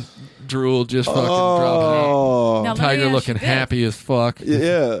open, drool just fucking dropping out. Oh. Now, let me Tiger ask looking you this. happy as fuck.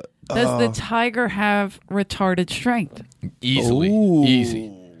 Yeah. Does the tiger have retarded strength? Easily. Ooh.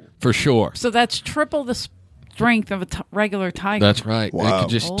 Easy. For sure. So that's triple the strength of a regular tiger. That's right. Wow. It could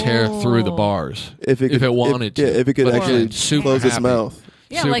just tear through the Oh. bars. If it wanted to. Yeah, if it could But actually then super close its happy. mouth.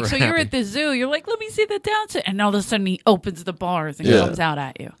 yeah, super like so you're happy. at the zoo, you're like, let me see the Down syndrome, and all of a sudden he opens the bars and Yeah. comes out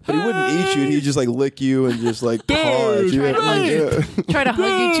at you. But he wouldn't eat you. He'd just like lick you and just like paw at you. Try to hug you. Yeah. Try to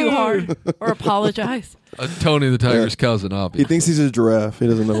hug you too hard or apologize. Tony the Tiger's cousin, He obviously. thinks he's a giraffe. He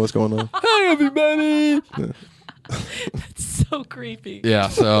doesn't know what's going on. Hi, everybody. So creepy. Yeah,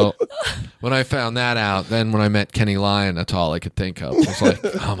 so when I found that out, then when I met Kenny Lyon, that's all I could think of. It was like,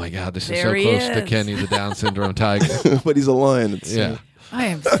 oh my God, this is There so he close to is. Kenny the Down syndrome tiger. But he's a lion. It's, Yeah. I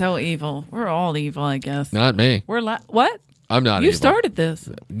am so evil. We're all evil, I guess. Not me. We're what? I'm not You evil. started this.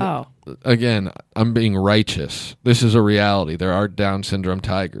 Oh. Again, I'm being righteous. This is a reality. There are Down syndrome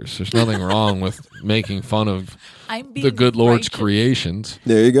tigers. There's nothing wrong with making fun of I'm being the good Lord's righteous. creations.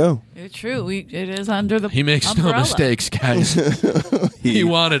 There you go. It's true. It is under the He makes no umbrella. mistakes, guys. He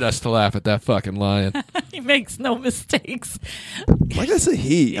wanted us to laugh at that fucking lion. He makes no mistakes. Why did I say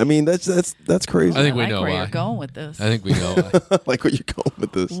he? I mean, that's crazy. I think we like know where why. you're going with this. I think we know why. like where you're going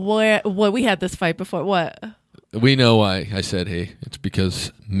with this. What we had this fight before. What? We know why I said he. It's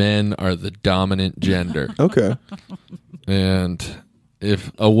because men are the dominant gender. Okay. And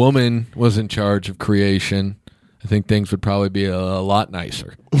if a woman was in charge of creation, I think things would probably be a lot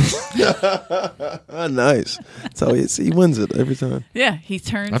nicer. Nice. That's how he wins it every time. Yeah, he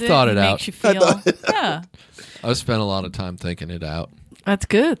turns. I've thought it it he out. Makes you feel. Yeah, I've spent a lot of time thinking it out. that's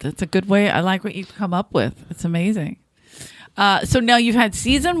good. That's a good way. I like what you've come up with. It's amazing. So now you've had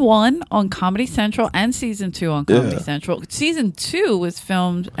season 1 on Comedy Central and season 2 on Comedy Yeah. Central. Season 2 was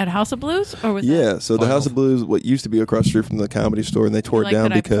filmed at House of Blues, or was Yeah, that so the Final. House of Blues, what used to be across the street from the Comedy Store, and they tore like it down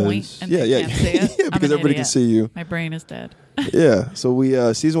that I because point and yeah, they can't see it? yeah, I'm because an everybody can idiot. see you. My brain is dead. Yeah, so we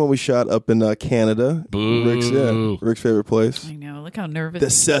season 1 we shot up in Canada, Boo. Rick's favorite place, I know. Look how nervous. the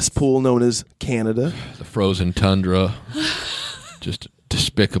cesspool known as Canada. The frozen tundra. Just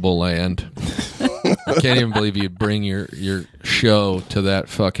despicable land. I can't even believe you'd bring your show to that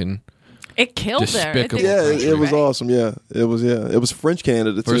fucking... It killed there. It Despicable. did Yeah, great, it was right? awesome. Yeah, it was French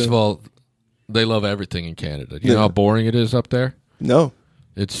Canada too. First of all, they love everything in Canada. You know Yeah. how boring it is up there? no,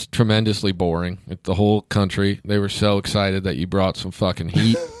 It's tremendously boring. The whole country, they were so excited that you brought some fucking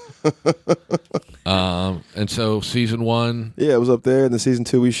heat. And so season 1, yeah, it was up there. And then season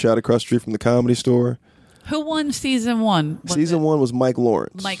 2 we shot across the street from the Comedy Store. Who won season 1? Was Season it 1 was Mike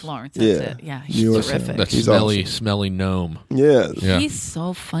Lawrence. Mike Lawrence. That's Yeah. it. Yeah, New he's York terrific. that He's smelly gnome. Yeah, Yeah. He's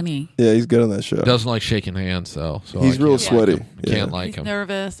so funny. yeah, he's good on that show. Doesn't like shaking hands, though. So He's I real can't sweaty. Like him. Yeah. Can't like He's him.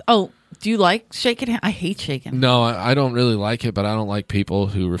 nervous. Oh, Do you like shaking hands? I hate shaking hands. No, I don't really like it, but I don't like people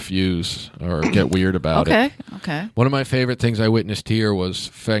who refuse or get weird about it. Okay. One of my favorite things I witnessed here was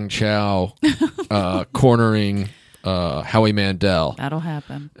Feng Chao cornering Howie Mandel. That'll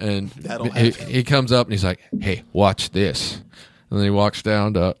happen. And he comes up and he's like, "Hey, watch this." And then he walks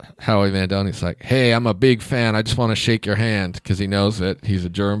down to Howie Mandel and he's like, "Hey, I'm a big fan. I just want to shake your hand," because he knows that he's a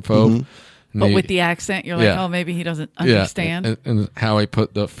germphobe. Mm-hmm. But with the accent, you're like, Yeah. oh, maybe he doesn't understand. Yeah. And Howie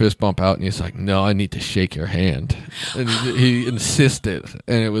put the fist bump out and he's like, "No, I need to shake your hand." And he insisted.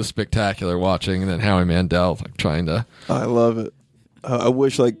 And it was spectacular watching. And then Howie Mandel like trying to. I love it. I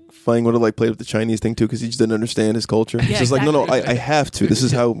wish like Fang would have like played with the Chinese thing too, because he just didn't understand his culture. He's just like, no, I have to. This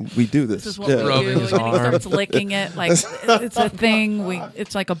is how we do this. This is what yeah. we Rubbing do. And his then he arm. starts licking it like it's a thing.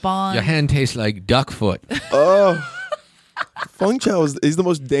 It's like a bond. Your hand tastes like duck foot. Oh, Feng Chao he's the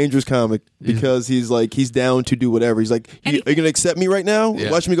most dangerous comic because he's down to do whatever. He's like, are you gonna accept me right now?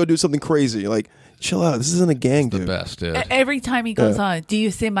 Yeah. Watch me go do something crazy. Like, chill out. This isn't a gang, The dude. best, yeah. Every time he goes on, do you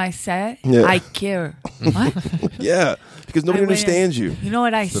see my set? Yeah. I care. What? Yeah, because nobody I went in, understands you. You know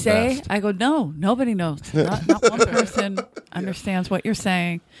what I the say? best. I go, no, nobody knows. Not one person understands what you're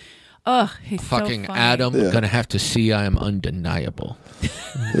saying. Ugh, he's Fucking so funny. Adam, Yeah. gonna have to see I am undeniable.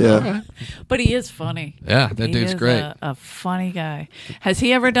 Yeah, But he is funny. Yeah, that He dude's is great. A funny guy. Has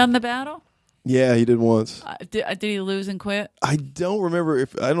he ever done the battle? yeah, he did once. Did he lose and quit? I don't remember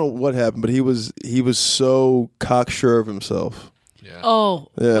I don't know what happened, but he was so cocksure of himself. Yeah. Oh,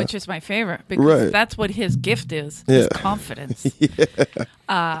 Yeah. which is my favorite because Right. that's what his gift is. His Yeah. confidence.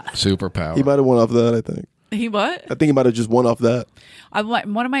 Superpower. He might have won off that. I think. He what? I think he might have just won off that.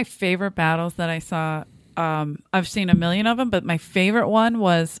 One of my favorite battles that I saw. I've seen a million of them, but my favorite one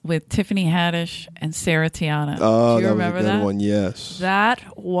was with Tiffany Haddish and Sarah Tiana. Oh, Do you that remember was a good that? one. Yes.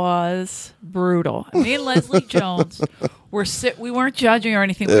 That was brutal. Me and Leslie Jones we weren't judging or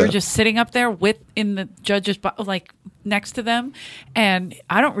anything. We Yeah. were just sitting up there in the judges like next to them, and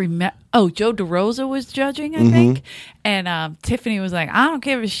I don't remember. Oh, Joe DeRosa was judging, I think, and Tiffany was like, "I don't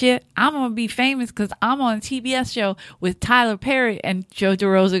give a shit. I'm gonna be famous because I'm on a TBS show with Tyler Perry." And Joe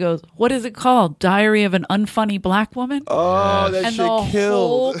DeRosa goes, "What is it called? Diary of an Unfunny Black Woman?" Oh, that and shit the whole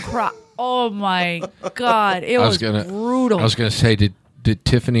killed. crowd. Oh my god, it was brutal. I was gonna say, did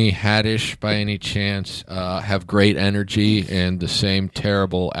Tiffany Haddish by any chance have great energy and the same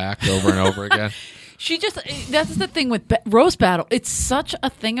terrible act over and over again? She just, that's the thing with roast battle. It's such a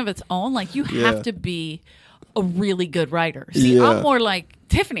thing of its own. Like, you have Yeah. to be a really good writer. See, Yeah. I'm more like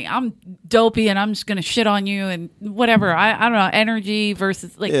Tiffany. I'm dopey and I'm just going to shit on you and whatever. I don't know, energy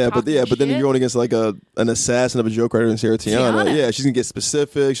versus like. But then shit. you're going against like an assassin of a joke writer in Sarah Tiana. Tiana. Yeah, she's gonna get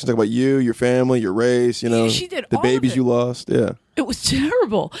specific. She's talking about you, your family, your race. You know, She did the all of babies it. you lost. Yeah, It was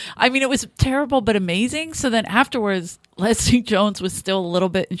terrible. I mean, it was terrible but amazing. So then afterwards, Leslie Jones was still a little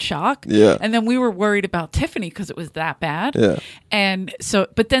bit in shock. Yeah. And then we were worried about Tiffany because it was that bad. Yeah. And so,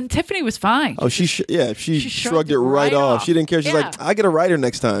 but then Tiffany was fine. Oh, she shrugged it right right off. off. She didn't care. She's Yeah. like, I get a writer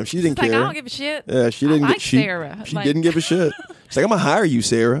next time. She didn't It's like, care. I don't give a shit. Yeah, she didn't. I like she, Sarah. She Like- didn't give a shit. She's like, I'm gonna hire you,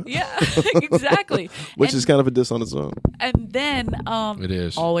 Sarah. Yeah, exactly. Which and, is kind of a diss on its own. and then It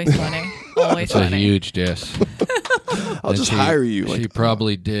is. always funny. Always It's a funny. huge diss. I'll And just she- hire you. She Like,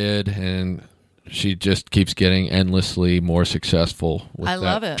 probably did, and she just keeps getting endlessly more successful with I that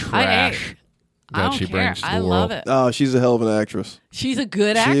love it. trash I that don't she care. brings to the I world. love it. oh, she's a hell of an actress. She's a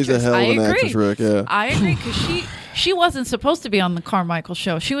good actress. She's a hell of I an agree. actress, Rick. Yeah. I agree because she wasn't supposed to be on the Carmichael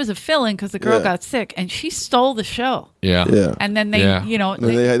show. She was a fill-in because the girl Yeah. got sick, and she stole the show. Yeah. Yeah. And then they, Yeah. you know, And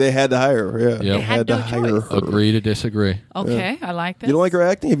they had to hire her. Yeah. They had no hire choice. her. Agree to disagree. okay, I like this. You don't like her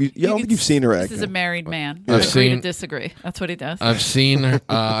acting? I don't think you've seen her This acting. is a married man. I've Agree to seen- disagree. That's what he does. I've seen her.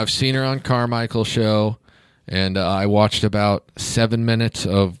 I've seen her on Carmichael show, and I watched about 7 minutes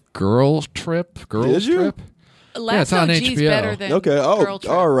of Girls Trip. Did you? Trip. Last it's on OG's HBO. better than Okay. Oh, Girl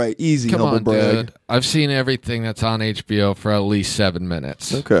Trip. all right. Easy, Come humble on, brag. dude. I've seen everything that's on HBO for at least 7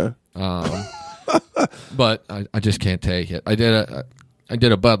 minutes. Okay. But I just can't take it. I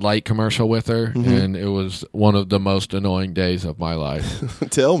did a Bud Light commercial with her, and it was one of the most annoying days of my life.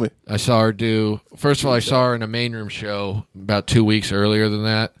 Tell me. I saw her first of all, I saw her in a main room show about 2 weeks earlier than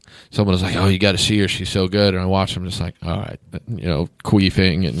that. Someone was like, "Oh, you got to see her. She's so good." And I watched them just like, all right,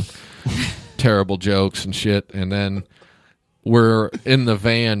 queefing and terrible jokes and shit. And then we're in the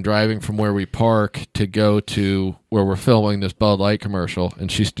van driving from where we park to go to where we're filming this Bud Light commercial,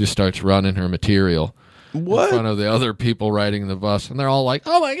 and she just starts running her material in What? front of the other people riding the bus, and they're all like,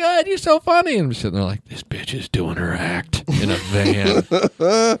 "Oh my god, you're so funny!" And I'm sitting there like, "This bitch is doing her act in a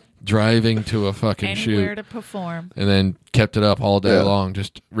van." driving to a fucking Anywhere shoot, to perform. and then kept it up all day Yeah. long,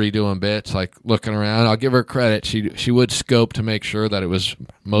 just redoing bits, like looking around. I'll give her credit. She would scope to make sure that it was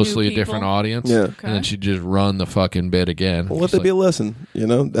mostly a New different people? audience, Yeah. and then she'd just run the fucking bit again. Well, let Just that be a like, lesson.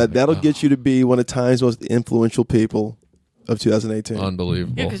 That'll get you to be one of Time's most influential people of 2018.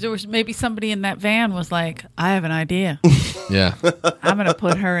 unbelievable. Yeah, because there was maybe somebody in that van was like, I have an idea. Yeah. I'm going to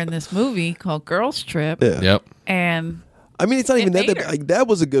put her in this movie called Girls Trip. Yeah. Yep. And I mean, it's not even It that. made her. Like, that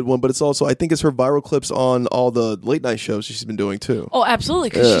was a good one, but it's also, I think it's her viral clips on all the late night shows she's been doing too. oh, absolutely,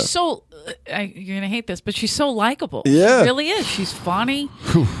 because Yeah. she's so. You're gonna hate this, but she's so likable. Yeah. She really is. She's funny.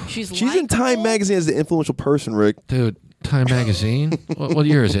 She's She's in Time likable. magazine as the influential person, Rick. Dude, Time Magazine? what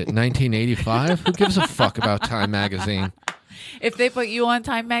year is it? 1985? Who gives a fuck about Time Magazine? If they put you on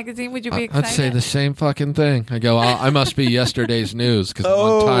Time Magazine, would you be excited? I'd say the same fucking thing. I go, I must be yesterday's news because I'm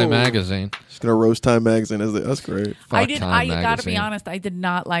Oh. on Time Magazine. She's gonna roast Time magazine. That's great. I Fuck did. Time I gotta Magazine. be honest. I did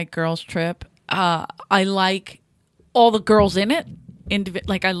not like Girls Trip. I like all the girls in it.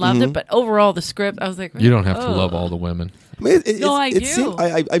 Like I loved Mm-hmm. it, but overall the script, I was like, You don't have to "Ugh." love all the women. I mean, No, I do.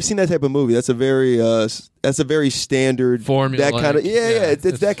 I've seen that type of movie. That's a very standard Formulaic, That kind of yeah, It's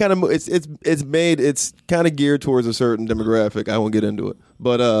it's- that kind of. It's kind of geared towards a certain demographic. I won't get into it,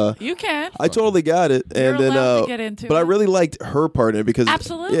 but You can. I totally got it. You're And then, allowed to get into but I it. really liked her part in it because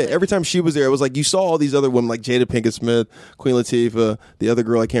Absolutely. yeah, every time she was there, it was like you saw all these other women like Jada Pinkett Smith, Queen Latifah, the other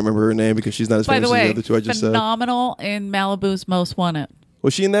girl I can't remember her name because she's not as By famous the as way, the other two I just said. phenomenal in Malibu's Most Wanted.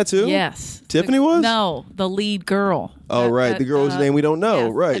 Was she in that too? Yes. Tiffany was? No, the lead girl. Oh, right. The girl whose name we don't know.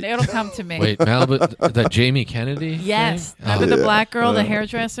 yes, Right. And it'll come to me. Wait, Malibu, that Jamie Kennedy? Yes. thing? Remember Oh, the yeah. black girl, the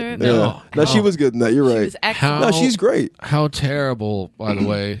hairdresser? Yeah. No. No, she was good in that. You're She right. was excellent. No, she's great. How terrible, by the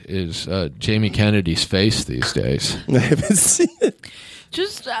way, is Jamie Kennedy's face these days? I haven't seen it.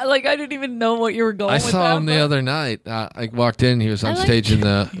 Just like I didn't even know what you were going I with saw that, him the but- other night. I walked in. He was on I like- stage in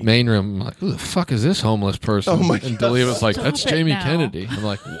the main room. I'm like, who the fuck is this homeless person? Oh, my and God. Dalia was like, Stop that's it Jamie now. Kennedy. I'm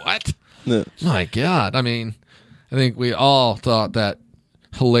like, what? No. My God. I mean, I think we all thought that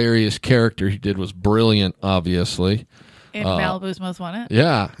hilarious character he did was brilliant, obviously. in Malibu's Most Wanted.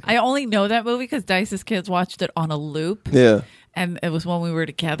 Yeah. I only know that movie because Dice's kids watched it on a loop, Yeah. and it was when we were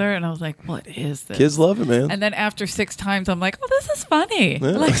together, and I was like, "What is this?" Kids love it, man. And then after 6 times, I'm like, "Oh, this is funny!"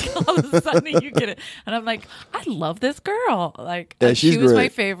 Like all of a sudden, you get it, and I'm like, "I love this girl!" Like, Yeah, she's she was my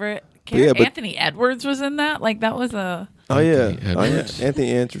great. favorite. Yeah, but- Anthony Edwards was in that. Like that was a Oh yeah. Anthony Oh yeah. Edwards.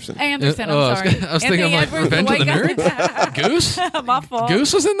 Anthony Anderson. Anderson. Oh, I I'm was sorry. gonna- I was thinking, Anthony like, Edwards, the Revenge of white the guy. Goose? My fault.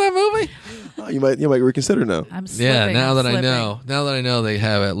 Goose was in that movie? Oh, you might reconsider now. I'm slipping. Yeah, now I'm that I slipping. know they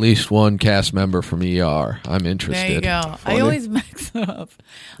have at least one cast member from ER, I'm interested. There you go. I always mix up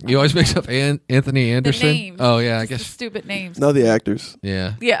You always mix up Anthony the Anderson? names. Oh, yeah, I Just the guess. stupid names. No, the actors.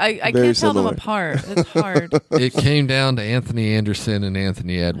 Yeah. Yeah, I Very can't tell them similar. apart. It's hard. It came down to Anthony Anderson and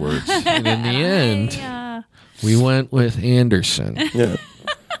Anthony Edwards. And in the end, Yeah. we went with Anderson. Yeah.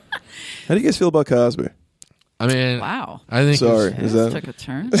 How do you guys feel about Cosby? I mean, Wow. I think Sorry. This Is that took a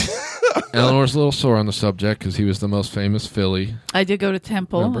turn. Eleanor's a little sore on the subject because he was the most famous Philly. I did go to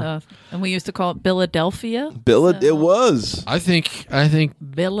Temple, Remember? and we used to call it Philadelphia. Bill? It was. I think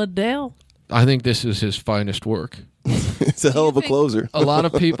Philadelphia. this is his finest work. It's a hell of a think- closer. A lot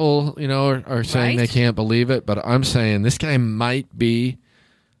of people, are saying Right? they can't believe it, but I'm saying this guy might be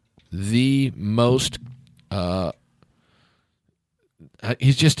the most.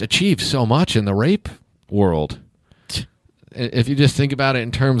 He's just achieved so much in the rape world. If you just think about it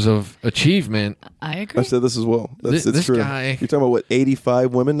in terms of achievement, I I agree. said this as well. That's This true. guy- You're talking about what,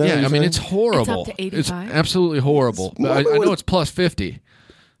 85 women now? yeah, you're I mean saying? it's horrible. It's up to 85? absolutely horrible. But I Remember know when- it's plus 50.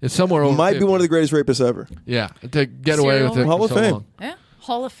 It's somewhere over. might 50. be one of the greatest rapists ever. Yeah, to get away Serial with it. Hall for of so Fame. long. Yeah,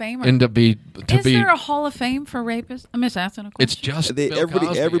 Hall of Famer. And Is there a Hall of Fame for rapists? I'm just asking a question. it's just Bill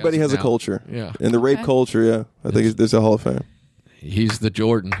Cosby Everybody has a now. culture. Yeah. In the rape Okay. culture, yeah. I think there's a Hall of Fame. He's the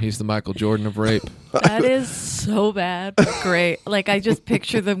Jordan. He's the Michael Jordan of rape. That is so bad, but great. Like I just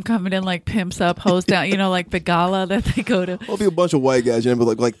picture them coming in like pimps up, hose down. Like the gala that they go to. There'll be a bunch of white guys,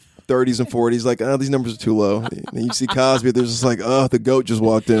 but like 30s and 40s, like, these numbers are too low. And you see Cosby, there's just like, the goat just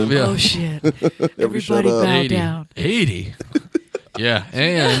walked in. Yeah. Oh shit! Everybody shut Everybody up. bow 80. down. 80. Yeah,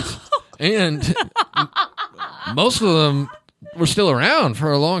 and most of them were still around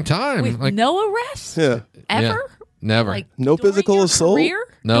for a long time. With like no arrests Yeah. ever. yeah, never. Like No during physical your assault? Career?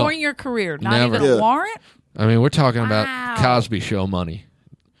 No. During your career, not Never. even a Yeah. warrant. I mean, we're talking about Wow. Cosby Show money.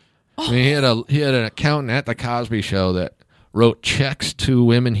 I mean, he had an accountant at the Cosby Show that wrote checks to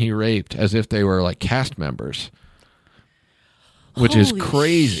women he raped as if they were like cast members, which is Holy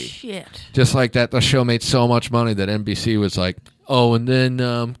crazy. Shit. Just like that, the show made so much money that NBC was like, "Oh, and then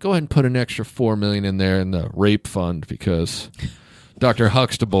go ahead and put an extra $4 million in there in the rape fund because Dr.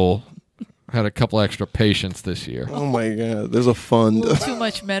 Huxtable had a couple extra patients this year. Oh my God, there's a A fund. little too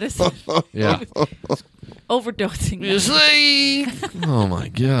much medicine. Yeah. Overdosing. You see? Oh my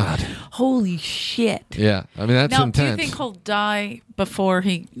God. Holy shit. Yeah. I mean, that's Now, intense. do you think he'll die before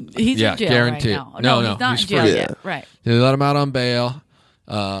he's Yeah, in jail guaranteed. right now? No, he's not he's in jail free. yet. Right. They let him out on bail.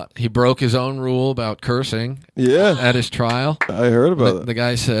 He broke his own rule about cursing Yeah, at his trial. I heard about The it.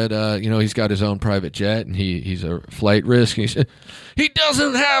 guy said, he's got his own private jet and he's a flight risk. And he said, he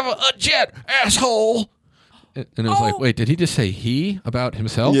doesn't have a jet, asshole. And it was like, wait, did he just say he about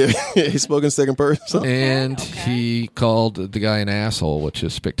himself? Yeah, he spoke in second person. And he called the guy an asshole, which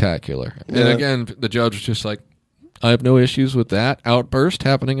is spectacular. And Yeah. again, the judge was just like, I have no issues with that outburst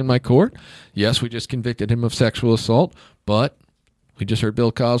happening in my court. Yes, we just convicted him of sexual assault, but we just heard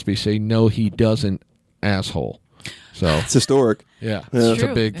Bill Cosby say, no, he doesn't, asshole. So, It's historic. yeah, Yeah. it's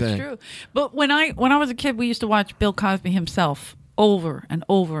a big It's thing. true. But when I was a kid, we used to watch Bill Cosby himself over and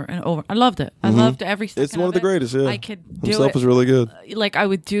over and over. I loved it. I loved every second It's one of the it. greatest. Yeah, I could do himself it. was really good. Like I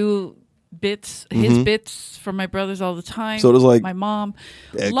would do bits, his bits for my brothers all the time. So does, like, my mom.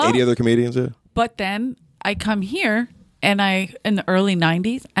 80 Loved. other comedians. Yeah, But then I come here and in the early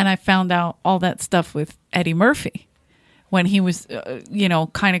 90s and I found out all that stuff with Eddie Murphy when he was,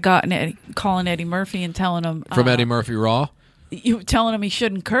 kind of calling Eddie Murphy and telling him. From Eddie Murphy Raw. You telling him he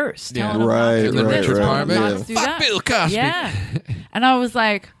shouldn't curse. Yeah. Telling him not Right, to do right, this, right, telling him right. not Yeah. to do Fuck that. Bill Cosby. Yeah. And I was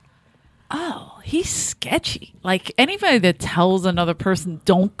like, oh, he's sketchy. Like anybody that tells another person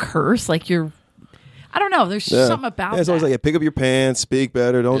don't curse, like I don't know. There's yeah. something about It's always that. like, pick up your pants, speak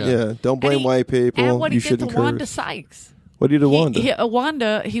better. Don't don't blame And white people. And what he You did shouldn't to curse. Wanda Sykes. What did you do to Wanda?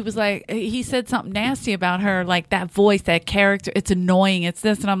 Wanda, he was like, he said something nasty about her, like that voice, that character. It's annoying. It's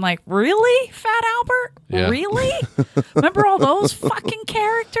this. And I'm like, really, Fat Albert? Yeah. Really? Remember all those fucking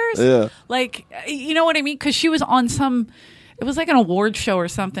characters? Yeah. Like, you know what I mean? Because she was on it was like an award show or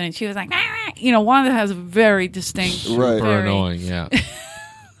something. And she was like, Wanda has a very distinct. Right. Super very- annoying, yeah.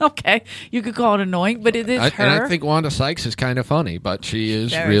 Okay. You could call it annoying, but it is her. And I think Wanda Sykes is kind of funny, but she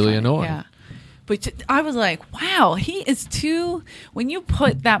is Very really funny, annoying. Yeah. But I was like, wow, he is too. When you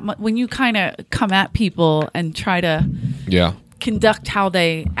put that, when you kind of come at people and try to Yeah. conduct how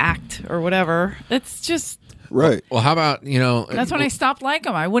they act or whatever, it's just. Right. Well, how about, That's when I stopped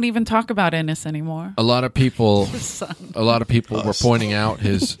liking him. I wouldn't even talk about Ennis anymore. a lot of people Son. were pointing out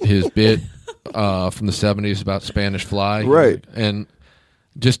his bit from the 70s about Spanish Fly. Right. And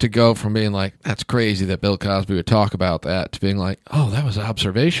just to go from being like, that's crazy that Bill Cosby would talk about that, to being like, oh, that was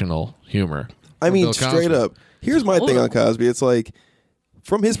observational humor. I from mean, Bill straight Cosby. up. Here's my thing on Cosby. It's like,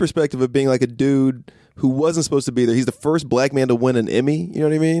 from his perspective of being like a dude who wasn't supposed to be there, he's the first black man to win an Emmy. You know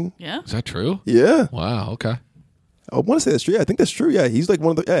what I mean? Yeah. Is that true? Yeah. Wow, okay. I want to say that's true. Yeah, I think that's true. Yeah, he's like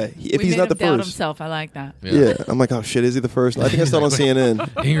one of the. Yeah, if We he's made not the him doubt first. himself. I like that. Yeah. I'm like, oh shit, is he the first? I think I saw it on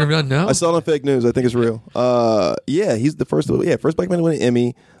CNN. Ingram doesn't know? I saw it on fake news. I think it's real. Yeah, he's the first. Yeah, first black man to win an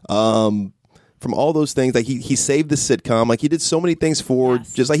Emmy. From all those things, like he saved the sitcom. Like he did so many things for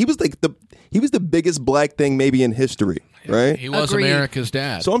Yes. just like he was the biggest black thing maybe in history, right? He was Agreed. America's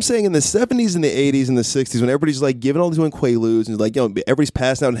dad. So I'm saying in the 70s and the 80s and the 60s, when everybody's like giving all these women quaaludes and like, everybody's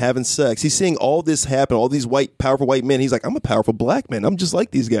passing out and having sex, he's seeing all this happen, all these powerful white men. He's like, I'm a powerful black man. I'm just like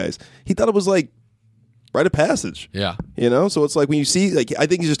these guys. He thought it was like rite of passage. yeah. So it's like when you see, like, I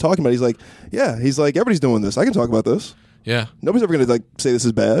think he's just talking about it, he's like, yeah, he's like, everybody's doing this. I can talk about this. Yeah. Nobody's ever going to like say this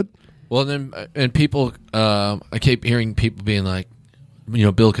is bad. Well, then, and people, I keep hearing people being like,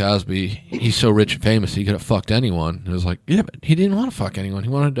 Bill Cosby, he's so rich and famous, he could have fucked anyone. And it was like, yeah, but he didn't want to fuck anyone. He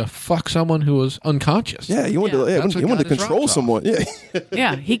wanted to fuck someone who was unconscious. Yeah, he wanted Yeah. to, That's he what wanted got to his control rocks off. someone. Yeah.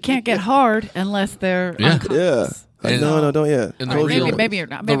 Yeah. He can't get hard unless they're Yeah. unconscious. Yeah. And- No, don't, yeah. And All right, real- maybe you're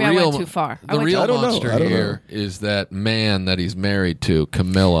not. the Maybe I real- went too far. I The went real too I don't know. monster I don't here is that man that he's married to,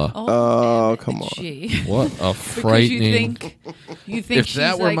 Camilla. Oh, come on. Gee. What a Because frightening. you think If she's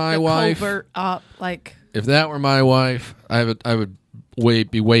that were like my the wife- covert up, like If that were my wife, I would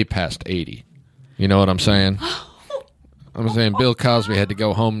be way past 80. You know what I'm saying? I'm saying Bill Cosby had to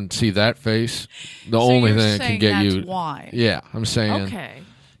go home and see that face. The So only you're thing that can saying get that's you. why. Yeah, I'm saying. Okay.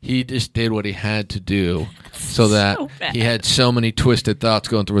 He just did what he had to do so that So bad. he had so many twisted thoughts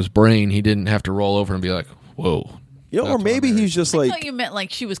going through his brain, he didn't have to roll over and be like, whoa. Or That's maybe what I he's just I like, thought you meant like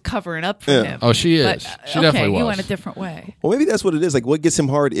she was covering up for Yeah. him. Oh, she is. But, She okay, definitely you was. went a different way. well, maybe that's what it is. Like, what gets him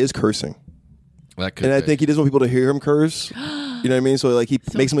hard is cursing. That could And I be. think he doesn't want people to hear him curse. You know what I mean? So like he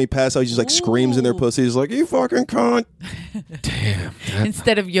makes somebody pass out, he just like screams in their Ooh. pussy. He's like, you fucking cunt. Damn.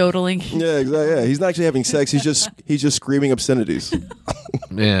 Instead of yodeling. Yeah, exactly. Yeah. He's not actually having sex. He's just screaming obscenities.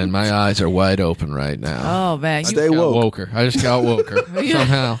 Man, my eyes are wide open right now. Oh man, Stay you, woke. Got woker. I just got woker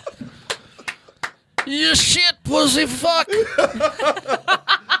somehow. You shit, pussy fuck.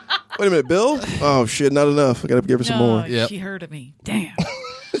 Wait a minute, Bill? Oh, shit, not enough. I got to give her some more. Yep. She heard of me. Damn.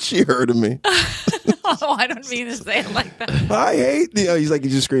 She heard of me. Oh, I don't mean to say it like that. I hate he's like, he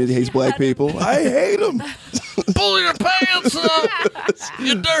just screams, he hates black people. I hate them. Pull your pants up,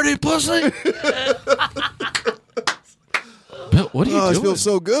 you dirty pussy. Bill, what are you Oh, it doing? feels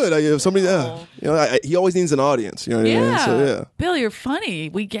so good. Somebody, he always needs an audience. You know what I mean? So, yeah. Bill, you're funny.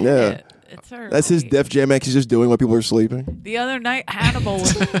 We get Yeah. it. It's her. That's his Def Jam act he's just doing while people are sleeping. The other night, Hannibal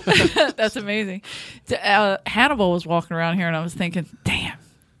was. That's amazing. Hannibal was walking around here, and I was thinking, damn.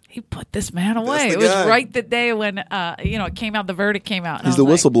 He put this man away. the It was guy. right the day when, it came out. The verdict came out. And He's I the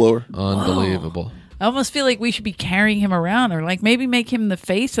was like, whistleblower. Unbelievable. I almost feel like we should be carrying him around, or like maybe make him the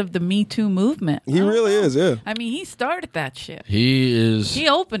face of the Me Too movement. He really is, yeah. I mean, he started that shit. He is. He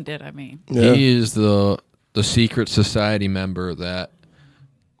opened it. I mean, Yeah. He is the secret society member that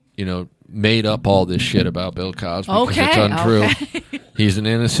made up all this shit about Bill Cosby because it's Okay, untrue. okay. He's an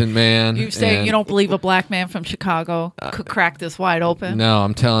innocent man. you say and- you don't believe a black man from Chicago could crack this wide open. No,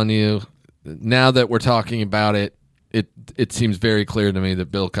 I'm telling you. Now that we're talking about it, it seems very clear to me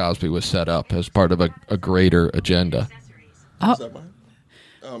that Bill Cosby was set up as part of a greater agenda. Oh, Is that mine?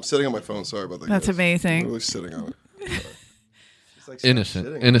 Oh, I'm sitting on my phone. Sorry about that. that's guys. amazing. I'm really sitting on it. It's like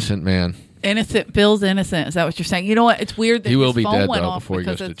Innocent man. Innocent. Bill's innocent. Is that what you're saying? You know what? It's weird that He will his be phone dead went though off before he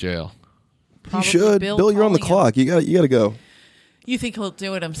because goes to it's jail. You probably should. Bill, you're on the calling him. clock. You got to go. You think he'll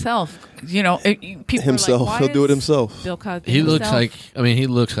do it himself? People Himself. Are like, He'll why do it is himself. Bill Cosby. He looks himself? like he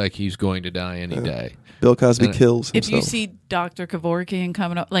looks like he's going to die any day. Bill Cosby Uh, kills If himself. you see Dr. Kevorkian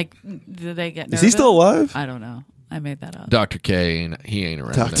coming up, like, do they get nervous? Is he still alive? I don't know. I made that up. Dr. K, he ain't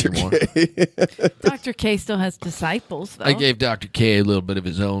around Dr. anymore. K. Dr. K still has disciples, though. I gave Dr. K a little bit of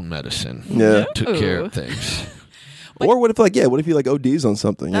his own medicine. Yeah. Took care of things. Or what if what if he ODs on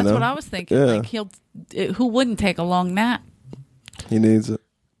something? That's you know? what I was thinking. Yeah. Like who wouldn't take a long nap? He needs it.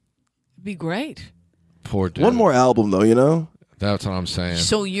 It'd be great. Poor dude. One more album though, you know? That's what I'm saying.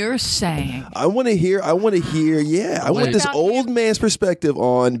 So you're saying I want to hear, I want this about old man's perspective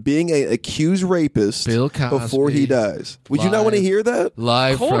on being an accused rapist Bill Cosby before he dies. Would you not want to live. hear that?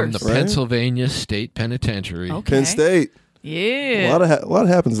 Live Of from the course. Right? Pennsylvania State Penitentiary. okay. Penn State. Yeah. A lot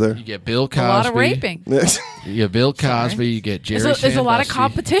happens there. You get Bill Cosby. A lot of raping. You get Bill Sorry. Cosby. You get Jerry There's a lot of Sandusky.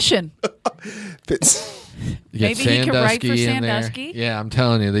 competition. You get Maybe he could write for Sandusky in there. Sandusky. Yeah, I'm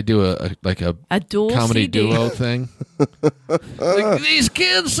telling you, they do A dual comedy CD. duo thing. Like, these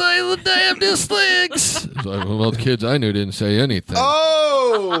kids say the damnedest things. It's like, well, the kids I knew didn't say anything.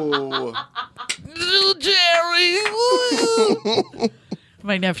 Oh! Little Jerry.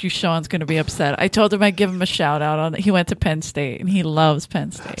 My nephew Sean's going to be upset. I told him I'd give him a shout out on it. He went to Penn State and he loves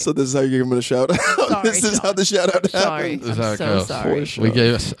Penn State. So this is how you give him a shout out? Sorry, This is Sean. how the shout out Sorry. happens? This is how I'm it so goes. sorry. Sure.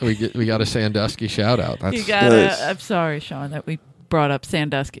 We got a Sandusky shout out. That's You got Nice. I'm sorry, Sean, that we brought up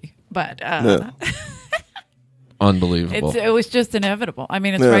Sandusky. But Yeah. unbelievable. it was just inevitable. I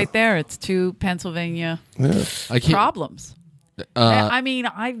mean, it's Yeah. right there. It's two Pennsylvania Yeah. I can't, problems. I mean,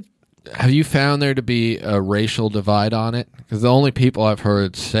 have you found there to be a racial divide on it? Because the only people I've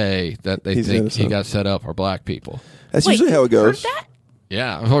heard say that they He's think innocent. he got set up are black people. That's wait, usually how it you heard goes. that?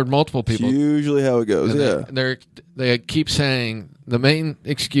 Yeah, I've heard multiple It's people. usually how it goes, And yeah. they keep saying the main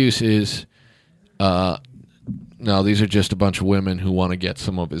excuse is, no, these are just a bunch of women who want to get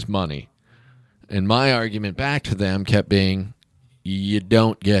some of his money. And my argument back to them kept being, you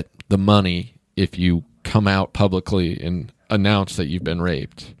don't get the money if you come out publicly and announce that you've been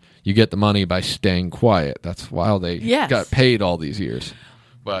raped. You get the money by staying quiet. That's why they Yes. got paid all these years.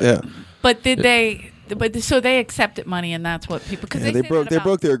 But Yeah. But did they? But so they accepted money, and that's what people because Yeah, they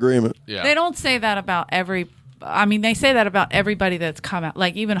broke their agreement. yeah. They don't say that about every. I mean, they say that about everybody that's come out.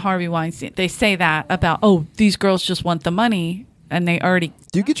 Like even Harvey Weinstein, they say that about these girls just want the money, and they already.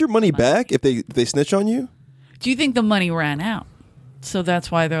 Do you get your money back if they snitch on you? Do you think the money ran out? So that's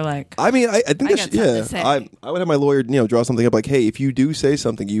why they're like. I mean, I think I that's got something to say. I would have my lawyer, draw something up like, hey, if you do say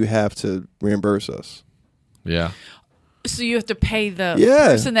something, you have to reimburse us. Yeah. So you have to pay the Yeah.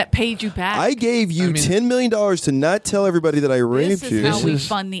 person that paid you back. I gave you I mean- $10 million to not tell everybody that I raped this you. is how This we is-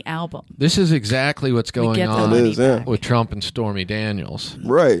 fund the album. This is exactly what's going get the on It is, yeah. back. with Trump and Stormy Daniels.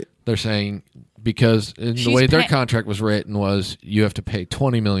 Right. They're saying because the She's way their pay- contract was written was you have to pay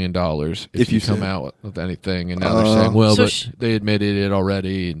 $20 million if you you come say- out with anything. And now they're saying, well, So but they admitted it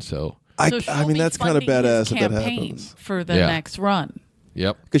already. And so, So she'll I mean, be that's kind of funding his badass if that campaign happens. for the Yeah. next run.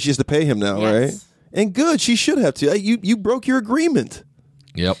 yep. Because she has to pay him now, Yes. right? And good, she should have to. You broke your agreement.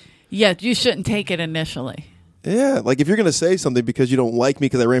 Yep. Yeah, you shouldn't take it initially. Yeah, like if you're going to say something because you don't like me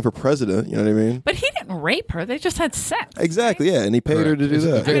because I ran for president, you know what I mean? But he didn't rape her. They just had sex. Exactly, yeah, and he paid her to do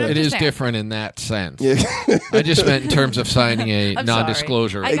that. I mean, It is understand. different in that sense. Yeah, I just meant in terms of signing a I'm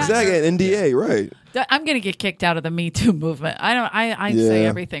non-disclosure. sorry. I got exactly, an NDA, right? I'm going to get kicked out of the Me Too movement. I say Yeah.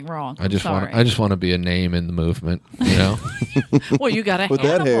 everything wrong. I just want. to be a name in the movement. You know, Well, you got a With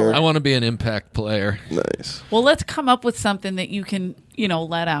that hair. I want to be an impact player. Nice. Well, let's come up with something that you can,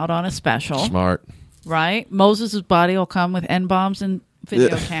 let out on a special, Smart. right? Moses' body will come with N-bombs and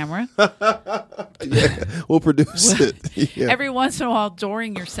video camera. Yeah, we'll produce it. Yeah. Every once in a while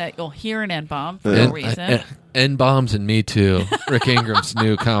during your set, you'll hear an N-bomb for no reason. N-bombs and Me Too. Rick Ingram's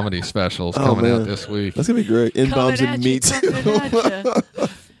new comedy special is coming out this week. That's gonna be great. N-bombs Coming and at you, Me Too. coming at you.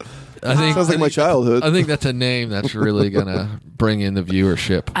 I think Sounds like my childhood. I think that's a name that's really gonna bring in the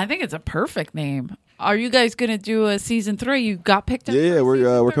viewership. I think it's a perfect name. Are you guys going to do a season 3? You got picked up? Yeah, for we're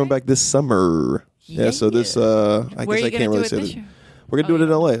season coming 3? back this summer. Yeah, so this I Where guess are I you can't gonna really do it say this that. year? We're gonna do it in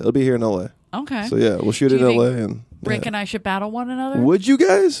LA. It'll be here in LA. Okay. So yeah, we'll shoot Do it you in LA think and Rick and I should battle one another? would you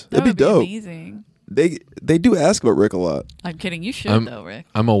guys? that That'd be would dope. amazing. They do ask about Rick a lot. I'm kidding. You should, though, Rick.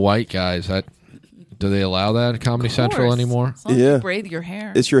 I'm a white guy. Is that? Do they allow that at Comedy Of Central course. anymore? As long as Yeah. you braid your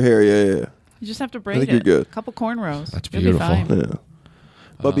hair. It's your hair, yeah. You just have to braid think it. you're good. A couple cornrows. That's You'll be beautiful. fine. Yeah.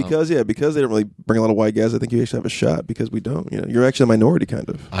 But because they don't really bring a lot of white guys, I think you actually have a shot because we don't. You're actually a minority, kind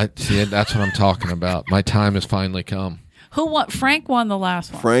of. I see. That's what I'm talking about. My time has finally come. Who won? Frank won the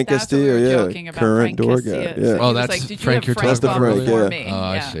last one. Frank That's what we Castillo, were yeah. joking about. Current Frank door Castillo. guy, So yeah. he Oh, was that's like, Did Frank you you're have Frank talking on about. before Frank, me? Oh,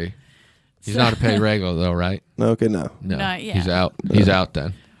 I Yeah. see. He's not a pay regular though, right? No, okay, no. No, Not yet. he's out. He's out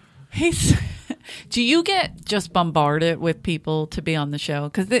then. He's. Do you get just bombarded with people to be on the show?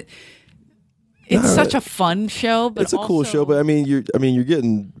 Because it's such a fun show, but It's a cool also- show, but you're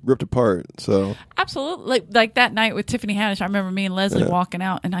getting ripped apart. So Absolutely. Like that night with Tiffany Haddish, I remember me and Leslie walking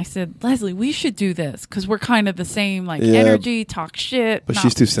out, and I said, Leslie, we should do this because we're kind of the same, Yeah. energy, talk shit. but not-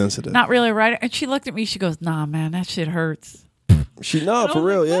 she's too sensitive. Not really right. And she looked at me, she goes, nah, man, that shit hurts. For I'm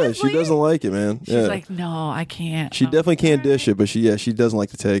real, like, yeah. She Leslie? doesn't like it, man. She's Yeah. like, no, I can't. She I'm definitely like, can't "All right." dish it, but she doesn't like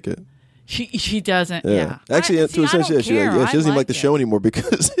to take it. She doesn't. Yeah. Actually, I, to a sense, I she don't care. doesn't even like the it. show anymore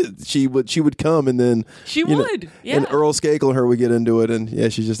because she would come and then She you know, would. Yeah. and Earl Skakel and her would get into it, and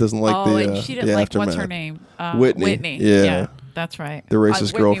she just doesn't like oh, the and she didn't the like aftermath. what's her name? Whitney. Yeah. Yeah. That's right. The racist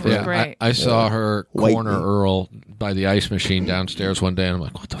Whitney girlfriend. Was Yeah, great. I saw her White corner meat. Earl by the ice machine downstairs one day, and I'm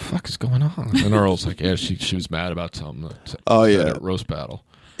like, "What the fuck is going on?" And Earl's like, "Yeah, she was mad about something." Oh, Said yeah. at roast battle.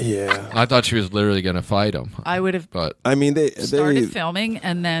 Yeah, I thought she was literally going to fight him, I would have but I mean they started filming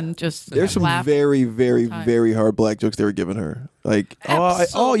and then just there's some laughed. very, very, time. very hard black jokes they were giving her. Like,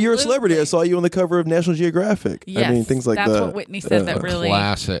 oh, you're a celebrity. I saw you on the cover of National Geographic. Yes, I mean, things like that's that. what Whitney said that really.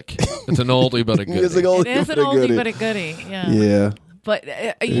 classic. It's an oldie but a goodie. It's like oldie It is an but a oldie goodie. but a goodie. Yeah. Yeah, But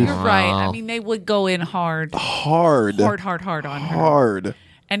you're right. I Wow. mean, they would go in hard hard on her. hard.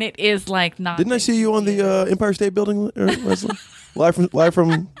 And it is like not. Didn't I see you on the Empire State Building, Leslie? live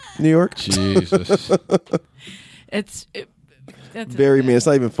from New York? Jesus. It's that's Very mean. It's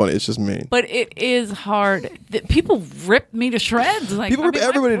not even funny. It's just mean. But it is hard. People rip me to shreds. Like People rip my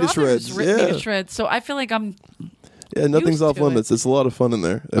everybody to brothers shreds, Rip me yeah. to shreds. So I feel like I'm. Yeah, nothing's used off to limits. It's a lot of fun in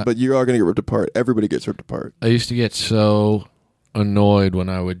there. But you are going to get ripped apart. Everybody gets ripped apart. I used to get so annoyed when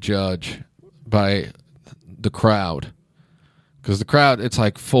I would judge by the crowd. Because the crowd, it's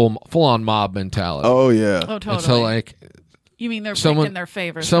like full on mob mentality. Oh, yeah. Oh, totally. And so, like, You mean they're someone- picking their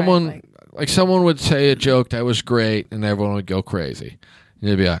favorites? someone right? like someone would say a joke that was great, and everyone would go crazy. And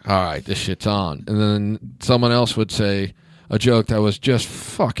they'd be like, "All right, this shit's on." And then someone else would say a joke that was just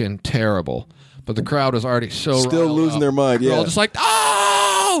fucking terrible, but the crowd was already so Still riled losing up. their mind, They're all yeah. just like,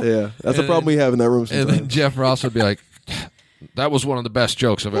 "Oh!" Yeah. That's the And problem we have in that room And sometimes. then Jeff Ross would be like, "That was one of the best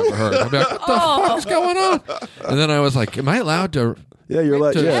jokes I've ever heard." I'd be like, "What the fuck is going on?" And then I was like, "Am I allowed to yeah, you're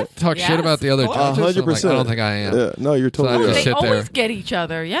like, to talk Yes. shit about the other Oh, judges?" I'm like, 100%. I don't think I am. Yeah. No, you're So I totally just right. They sit always there. get each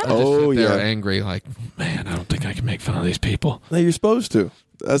other. Yeah. I just Oh, sit there yeah. angry, like, man, I don't think I can make fun of these people. No, you're supposed to.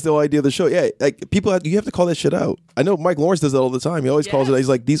 That's the whole idea of the show. Yeah, like people, you have to call that shit out. I know Mike Lawrence does that all the time. He always calls it out. He's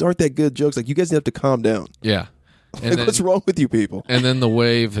like, these aren't that good jokes. Like, you guys have to calm down. Yeah. And Like, then, what's wrong with you people? and then the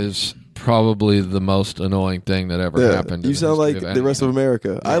wave is probably the most annoying thing that ever Yeah, happened. in you the sound like history of the rest of anything.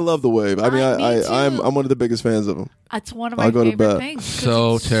 America. I love the wave. I mean, Me too. I'm one of the biggest fans of them. That's one of I'll my go to favorite bed. things. 'cause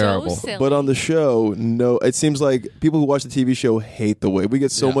So it's terrible. silly. But on the show, no, it seems like people who watch the TV show hate the wave. We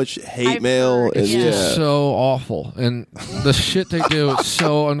get so Yeah. much hate I've mail. heard, And, It's yeah. just so awful, and the shit they do is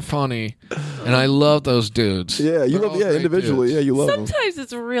so unfunny. And I love those dudes. yeah, you They're love, all yeah, great individually, dudes. yeah, you love them. sometimes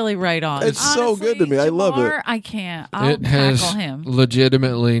it's really right on. It's so good to me. I love it. Jamar, I can't. I'll It has tackle him.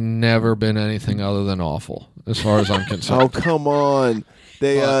 legitimately never been anything other than awful, as far as I'm concerned. Oh, come on.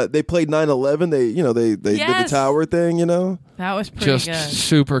 They played 9/11. They they did the Yes. tower thing. That was pretty Just good.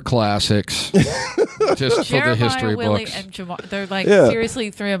 super classics. just for the Jeremiah, history Willie, books. and Jamar. They're like Yeah.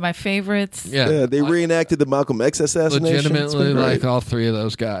 seriously 3 of my favorites. Yeah, they reenacted the Malcolm X assassination. It's Legitimately, been great. like all 3 of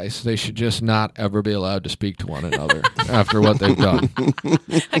those guys, they should just not ever be allowed to speak to one another after what they've done.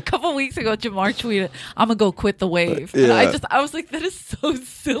 A couple weeks ago, Jamar tweeted, "I'm gonna go quit the wave." And Yeah. I was like, that is so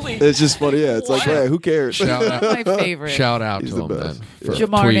silly. It's just funny. Yeah, it's like, What? hey, who cares? Shout out, My favorite. shout out He's to the him best. then for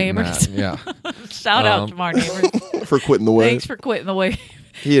Jamar tweeting Neighbors. that. Yeah, Shout out Jamar Neighbors. For quitting the wave. Thanks for quitting the wave.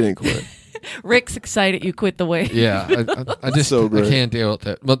 He didn't quit. Rick's excited you quit the wave. yeah. I just So great. I can't deal with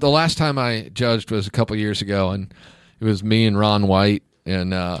it. But the last time I judged was a couple years ago, and it was me and Ron White,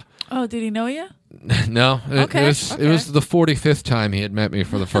 and Oh, did he know you? no, Okay, it was the 45th time he had met me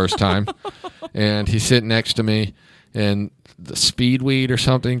for the first time, and he's sitting next to me, and the Speed Weed or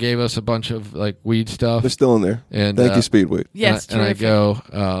something gave us a bunch of like weed stuff. They're still in there. And, Thank you, Speedway. Yes, and I terrific.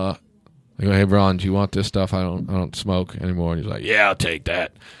 go, hey Ron, do you want this stuff? I don't smoke anymore. And he's like, yeah, I'll take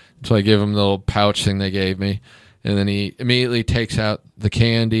that. So I give him the little pouch thing they gave me, and then he immediately takes out the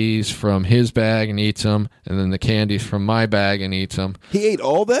candies from his bag and eats them, and then the candies from my bag and eats them. He ate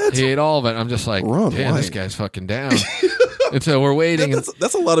all that? He ate all of it. I'm just like, Ron damn, this White. guy's fucking down. And so we're waiting. and,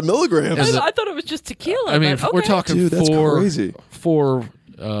 That's a lot of milligrams. I thought it was just tequila. I mean, but okay. we're talking Dude, that's crazy. four.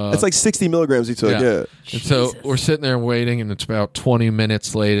 That's like 60 milligrams he took. Yeah. And so Jesus. we're sitting there waiting, and it's about 20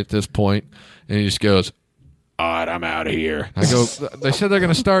 minutes late at this point, and he just goes, all right, I'm out of here. I go, they said they're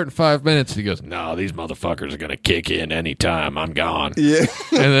going to start in 5 minutes. He goes, no, these motherfuckers are going to kick in anytime. I'm gone. Yeah.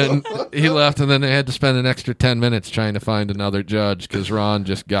 And then he left, and then they had to spend an extra 10 minutes trying to find another judge because Ron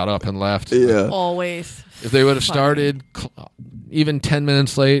just got up and left. Yeah. Always. If they would have Funny. started even 10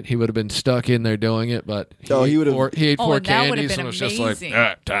 minutes late, he would have been stuck in there doing it. But he he would have- ate Oh, four and that would have candies been and was just like, amazing. all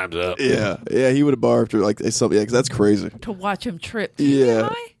right, time's up. Yeah. Yeah. He would have barfed or like something. Yeah, because that's crazy. To watch him trip. Do you Yeah.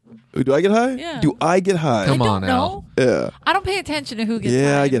 get high? Do I get high? Yeah. Do I get high? Come I on, don't Al. know. Yeah. I don't pay attention to who gets high.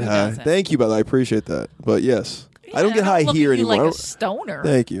 Yeah, I and get who high. doesn't. Thank you, by the way. I appreciate that. But yes, I don't Yeah, get high look here at you anymore. I Like a don't- stoner.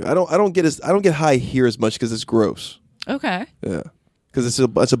 Thank you. I don't get high here as much because it's gross. Okay. Yeah, because it's a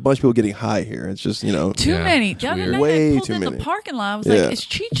bunch of people getting high here. It's just Too Yeah, many. it's The other weird. night Way I pulled too in many. the parking lot. I was Yeah. like, is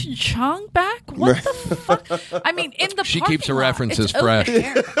Cheech and Chong back? What the fuck? I mean, in the She parking keeps her lot. references It's open fresh.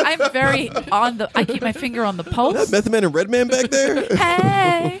 air. I'm very I keep my finger on the that pulse. Method Man and Redman back there.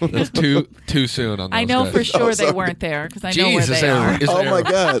 Hey. That's too soon on those I know guys. for sure they sorry. weren't there because I know where Jesus, they are. Oh my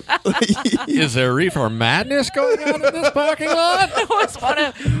god. Is there reefer madness going on in this parking lot? It was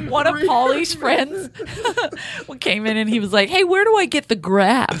one of Paulie's friends who came in and he was like, "Hey, where do I get the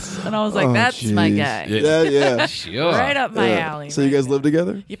grass?" And I was like, Oh, "That's my jeez. guy, Yeah. Yeah. Sure. right up my Yeah. alley." So you guys live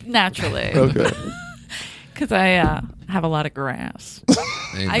together? Yep, naturally, Okay. because I have a lot of grass.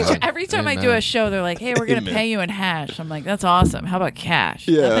 Amen. Every time I do Amen. a show, they're like, "Hey, we're gonna Amen. pay you in hash." I'm like, "That's awesome. How about cash?"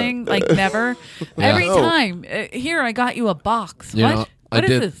 Yeah. Nothing. Like never. Every Oh. time. Here, I got you a box. You what? know, What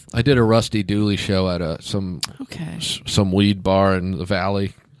is this? I did a Rusty Dooley show at some Okay. weed bar in the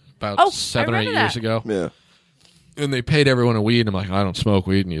valley about Oh, 7 or 8 I remember years that. ago. Yeah. And they paid everyone a weed. I'm like, I don't smoke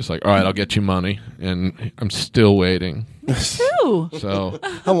weed. And he was like, all right, I'll get you money. And I'm still waiting. Two. So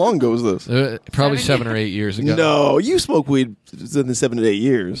How long ago was this? probably 7 7 or 8 years ago. No, you smoked weed within 7 to 8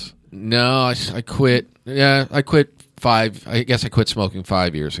 years. No, I quit. Yeah, I quit I guess I quit smoking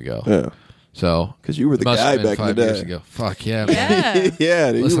 5 years ago. Yeah. So Because you were the must guy have been back in the 5 day. years ago. Fuck yeah, man. Yeah.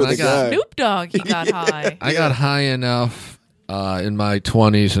 Yeah, dude, Listen, you were I the got guy. Snoop Dogg, he got high. I got high enough in my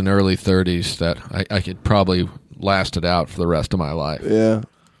 20s and early 30s that I could probably last it out for the rest of my life. Yeah.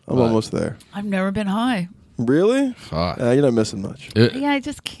 I'm But- almost there. I've never been high. Really? Fuck. You're not missing much. Yeah, I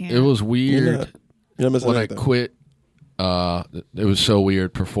just can't. It was You're weird not, you're not missing when I anything. quit. It was so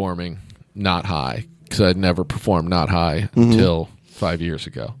weird performing not high because I'd never performed not high until 5 years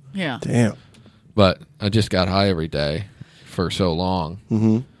ago. Yeah. Damn. But I just got high every day for so long.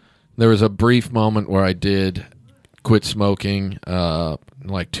 Mm-hmm. There was a brief moment where I did quit smoking,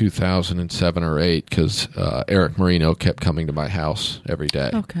 like 2007 or 8, because Eric Marino kept coming to my house every day,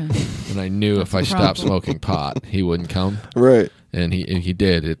 Okay. and I knew if I the stopped problem. smoking pot, he wouldn't come. Right. And he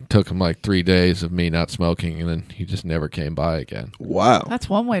did. It took him like 3 days of me not smoking, and then he just never came by again. Wow. That's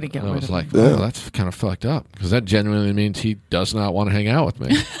one way to get And I rid was of like, it. Yeah. "Oh, that's kind of fucked up," because that genuinely means he does not want to hang out with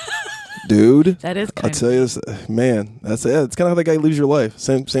me. Dude. That is I'll kind tell you this, man. That's it. It's kind of how that guy lives your life.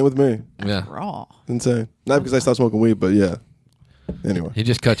 Same with me. Yeah, of raw. Insane. Not because I stopped smoking weed, but yeah. Anyway, he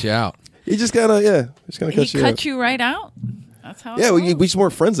just cut you out. he just kind of He cut you. cut out. you right out. That's how. Yeah, it we goes. just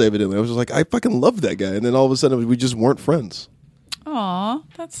weren't friends. Evidently, I was just like, I fucking love that guy, and then all of a sudden, we just weren't friends. Aw,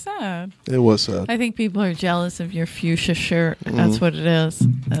 that's sad. It was sad. I think people are jealous of your fuchsia shirt. That's what it is.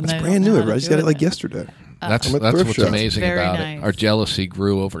 And It's brand new. I just got it like yesterday. That's I'm a that's thrift what's shop. amazing Very about nice. it. Our jealousy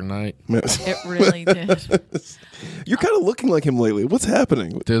grew overnight. It really did. You're kind of looking like him lately. What's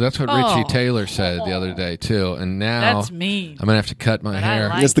happening? Dude, that's what Oh. Richie Taylor said the other day too. And now That's mean. I'm gonna have to cut my But I hair.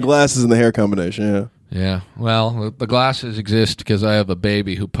 like It's the glasses and the hair combination. Yeah. Yeah. Well, the glasses exist because I have a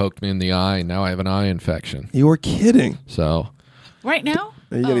baby who poked me in the eye, and now I have an eye infection. You are kidding. So Right now?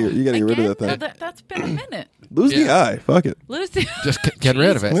 You gotta get rid of that thing. Well, that's been a minute. Lose the eye. Fuck it. Lucy. just get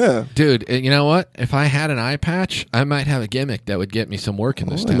rid of it. Yeah. Dude, you know what? If I had an eye patch, I might have a gimmick that would get me some work in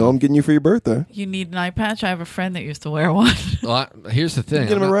this I know I'm town. getting you for your birthday. You need an eye patch? I have a friend that used to wear one. Well, here's the thing.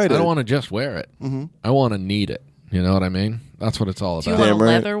 Get him a Rite I don't Aid. want to just wear it. I want to need it. You know what I mean? That's what it's all Do you about. want a Damn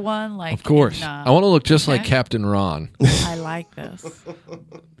right. leather one? Like Of course. in, I want to look just like okay. Captain Ron, I like this.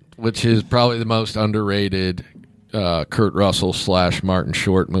 which is probably the most underrated Kurt Russell / Martin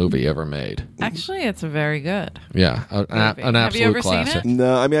Short movie ever made. Actually, it's very good. Yeah, an Movie. absolute Have you ever seen classic. it?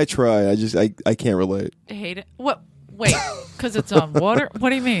 No, I mean I try. I can't relate. I hate it. What? Wait, because it's on water? What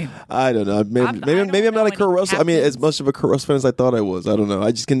do you mean? I don't know. I Maybe don't I'm not know a Kurt any Russell. I mean, as captains. much of a Kurt Russell fan as I thought I was. I don't know.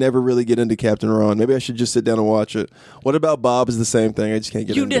 I just can never really get into Captain Ron. Maybe I should just sit down and watch it. What About Bob is the same thing. I just can't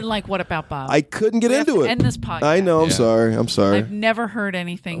get You into didn't it. like What About Bob? I couldn't get We have into to it. end this podcast. I know. I'm Yeah. sorry. I'm sorry. I've never heard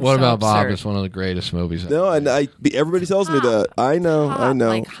anything. What so about Bob absurd. is one of the greatest movies. No, and everybody tells me Hot. that. I know. I Hot, know.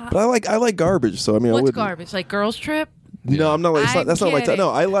 like hot. But I like garbage. So I mean, I What's wouldn't. garbage? Like Girls Trip? No, I'm not. Like, I'm that's not my type. kidding.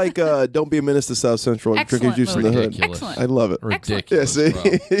 No, I like Don't Be a Menace to South Central. And Drinking Excellent Juice in the movie. Hood. Ridiculous. Excellent. I love it. Excellent. Yeah. Ridiculous. See, bro.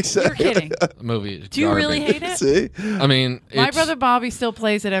 You're exactly. kidding. The movie is Do you really garbage. hate it? See, I mean, My it's- brother Bobby still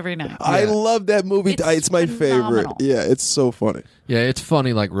plays it every night. I love that movie. It's It's my favorite. phenomenal. Yeah, it's so funny. Yeah, it's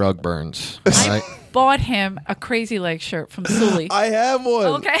funny like rug burns. I Right? bought him a Crazy Leg shirt from Sully. I have one.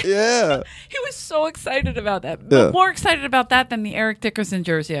 Okay. Yeah, He was so excited about that. Yeah. More excited about that than the Eric Dickerson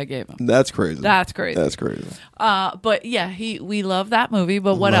jersey I gave him. that's crazy. That's crazy. That's crazy. But yeah, we love that movie.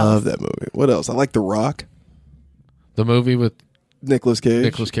 But what Love else? that movie. What else? I like The Rock. The movie with Nicolas Cage.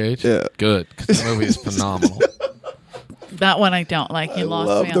 Nicolas Cage? Yeah. Good, because the movie is phenomenal. That one I don't like. You I lost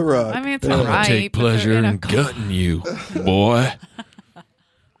love me. The on that. Rock. I mean, it's Yeah. all right. Take but they're pleasure in a in gutting you, boy.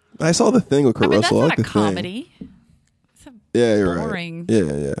 I saw The Thing with Kurt I mean, Russell. I that's like not The a Thing. comedy. It's a Yeah, you're boring. right.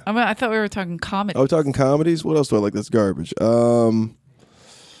 Yeah. I mean, I thought we were talking comedy. Are we talking comedies? What else do I like that's garbage?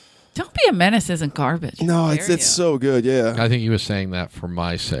 Don't Be a Menace isn't garbage. No, How it's dare it's you. so good. Yeah. I think he was saying that for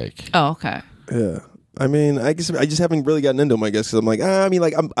my sake. Oh, okay. Yeah. I mean, I guess I just haven't really gotten into him. I guess because I'm like, I mean,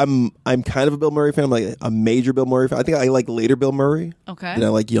 like I'm kind of a Bill Murray fan. I'm like a major Bill Murray fan. I think I like later Bill Murray. Okay. Than I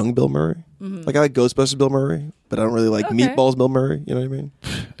like young Bill Murray. Like I like Ghostbusters Bill Murray, but I don't really like Okay. Meatballs Bill Murray. You know what I mean?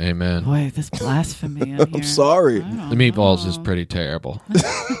 Amen. Boy, this blasphemy. in I'm here. sorry. I don't The Meatballs is know. pretty terrible.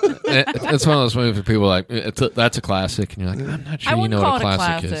 It's one of those movies where people are like, that's a classic, and you're like, I'm not I sure you wouldn't know call what it a a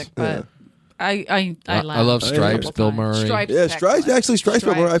classic, classic, is. but I I laughed love a Stripes, couple Bill times. Murray. Stripes Yeah, is Stripes. excellent. Actually, Stripes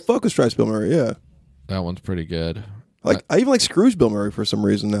Bill Murray. I fuck with Stripes Bill Murray. Yeah. That one's pretty good. Like I even like Scrooge Bill Murray for some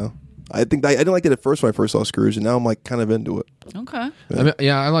reason now. I think I didn't like it at first when I first saw Scrooge, and now I'm like kind of into it. Okay. I mean,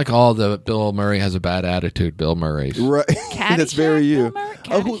 yeah, I like all the Bill Murray has a bad attitude. Bill Murray's. Right. That's very Caddyshack, you. Bill Murray?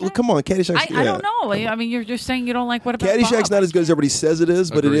 Oh, Caddyshack? come on, Caddyshack. I don't know. I mean, you're just saying you don't like What About Caddyshack's Bob? not as good as everybody says it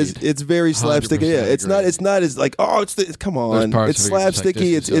is, but Agreed. it's very slapstick. Yeah, 100% it's not. agreed. It's not as like come There's on, parts it's of it you're just like,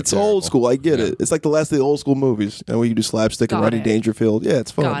 slapsticky. this is It's so old terrible. school. I get Yeah. it. It's like the last of the old school movies, and we do slapstick and Got Rodney it. Dangerfield. Yeah,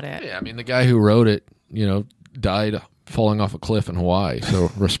 it's fun. Got it. Yeah, I mean, the guy who wrote it, died falling off a cliff in Hawaii.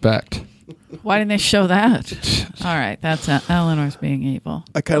 So respect. Why didn't they show that? All right, that's Eleanor's being evil.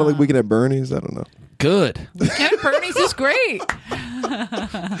 I kind of like Weekend at Bernie's. I don't know. Good. Ken Bernie's is great.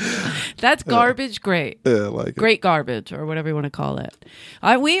 That's garbage. Great. Yeah, I like it. Great garbage, or whatever you want to call it.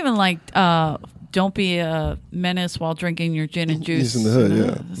 We even liked Don't Be a Menace while drinking your gin and juice. He's in the hood.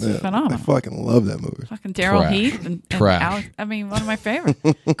 Yeah, It's yeah. phenomenal. I fucking love that movie. Fucking Daryl Trash. Heath and Trash. Alex. I mean, one of my favorite.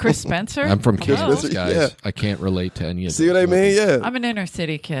 Chris Spencer. I'm from Hello. Kansas, Spencer, guys. yeah. I can't relate to any of See what I those mean? movies. Yeah. I'm an inner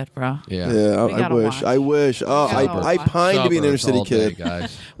city kid, bro. Yeah. Yeah, We I gotta wish. watch. I wish. Oh, We gotta I watch. pine to be an inner Suburbs city all day, kid.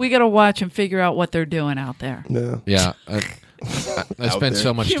 guys. We got to watch and figure out what they're doing out there. Yeah. Yeah. I spent there.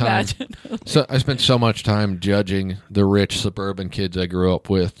 so much Can you time. imagine? So I spent so much time judging the rich suburban kids I grew up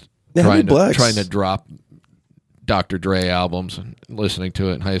with, Yeah, how many blacks? trying to drop Dr. Dre albums and listening to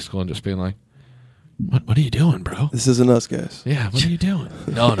it in high school and just being like, "What are you doing, bro? This isn't us, guys. Yeah, what are you doing?"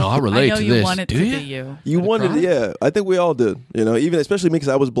 No, I I relate know to you this. want it Do to you? be you. You wanted, cry? yeah. I think we all did. Even especially me because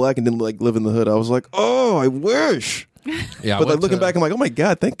I was black and didn't like live in the hood. I was like, oh, I wish. Yeah, But like looking back, I'm like, oh my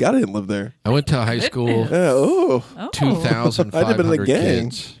god, thank God I didn't live there. I went to high school. Yeah. Oh. Oh. 2,500 been in a gang.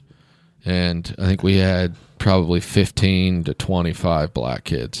 kids, and I think we had probably 15 to 25 black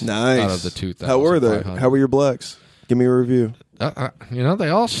kids. Nice. Out of the 2,000. How were they? How were your blacks? Give me a review. They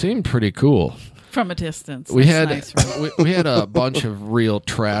all seemed pretty cool. From a distance. We That's had nice, right? we had a bunch of real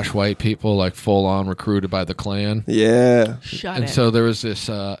trash white people, like full on recruited by the Klan. Yeah. Shut And it. so there was this,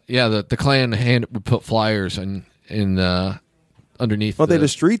 the Klan would put flyers in underneath. Oh, they had a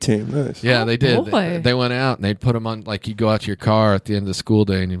street team. Nice. Yeah, Oh, they did. boy. They went out and they'd put them on, like, you'd go out to your car at the end of the school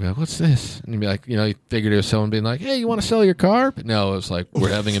day and you'd be like, what's this? And you'd be like, you figured it was someone being like, hey, you want to sell your car? But no, it was like, we're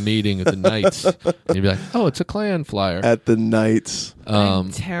having a meeting at the Knights. And you'd be like, oh, it's a Klan flyer. At the Knights.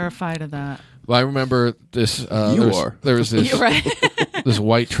 I'm terrified of that. Well, I remember this. There was this, You're right. this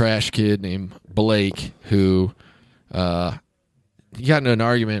white trash kid named Blake who he got into an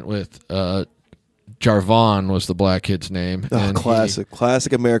argument with Jarvon was the black kid's name. Oh, and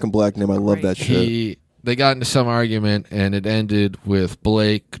classic American black name. I love that shit. They got into some argument, and it ended with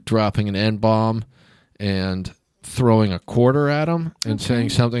Blake dropping an N-bomb and throwing a quarter at him and saying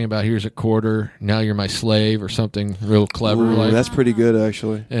something about, here's a quarter, now you're my slave, or something real clever. Ooh, like. that's pretty good,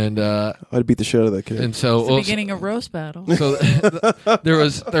 actually. And I'd beat the shit out of that kid. and so It's the beginning of roast battle. So there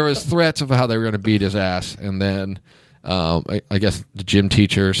was threats of how they were going to beat his ass, and then I guess the gym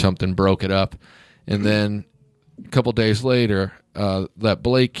teacher or something broke it up, and then a couple days later, that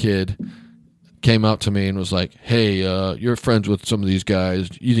Blake kid came up to me and was like, "Hey, you're friends with some of these guys.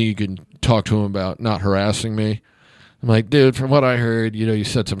 You think you can talk to them about not harassing me?" I'm like, dude, from what I heard, you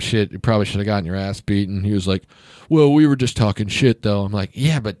said some shit. You probably should have gotten your ass beaten. He was like, well, we were just talking shit, though. I'm like,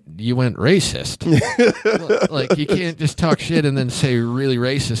 yeah, but you went racist. Like, you can't just talk shit and then say really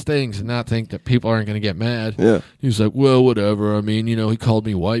racist things and not think that people aren't going to get mad. Yeah. He was like, well, whatever. I mean, he called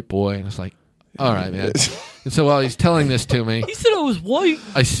me white boy. And I was like, all right, man. And so while he's telling this to me, He said I was white.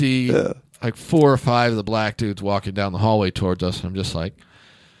 I see like 4 or 5 of the black dudes walking down the hallway towards us. And I'm just like,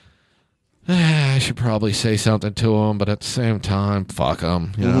 I should probably say something to him, but at the same time, fuck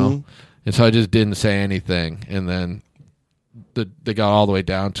them, know? And so I just didn't say anything. And then they got all the way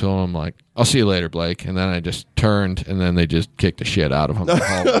down to him, like, I'll see you later, Blake. And then I just turned, and then they just kicked the shit out of him.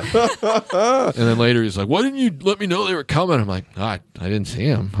 And then later he's like, why didn't you let me know they were coming? I'm like, no, I didn't see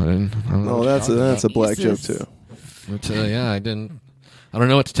him. I don't know Oh, that's a black joke, Jesus. too. But, I didn't. I don't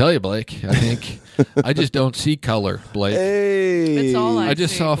know what to tell you, Blake. I think I just don't see color, Blake. Hey. That's all I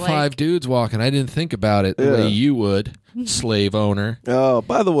just see, saw Blake. 5 dudes walking. I didn't think about it the way you would, slave owner. Oh,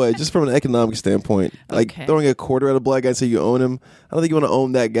 by the way, just from an economic standpoint, like Okay. throwing a quarter at a black guy and say you own him, I don't think you want to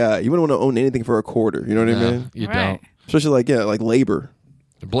own that guy. You wouldn't want to own anything for a quarter. You know what I No, mean? you Right. Especially like labor.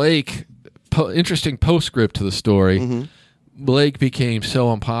 don't. Blake, interesting postscript to the story. Blake became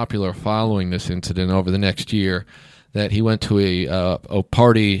so unpopular following this incident over the next year that he went to a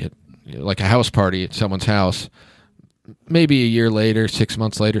party, like a house party at someone's house, maybe a year later, 6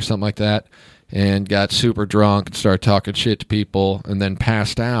 months later, something like that, and got super drunk and started talking shit to people and then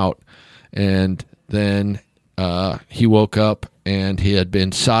passed out. And then he woke up and he had been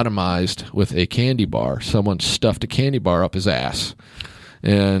sodomized with a candy bar. Someone stuffed a candy bar up his ass.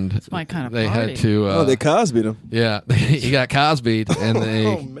 And It's my kind of they party. had to... They Cosby'd him. yeah, he got Cosby'd, and they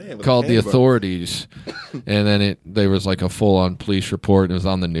Oh, man, with a called the candy bar. authorities. And then there was like a full-on police report, and it was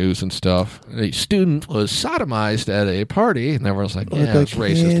on the news and stuff. A student was sodomized at a party, and everyone was like, yeah, it's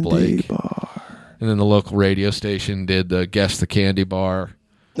racist, Blake. And then the local radio station did the Guess the Candy Bar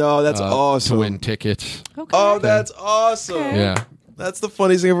No, that's to awesome. win tickets. Okay. Oh, that's awesome. Okay. Yeah. That's the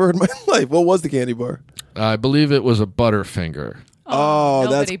funniest thing I've ever heard in my life. What was the candy bar? I believe it was a Butterfinger. Oh,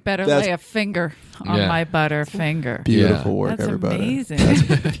 Nobody better that's lay a finger on Yeah. my Butterfinger. beautiful Yeah. work, That's everybody. amazing.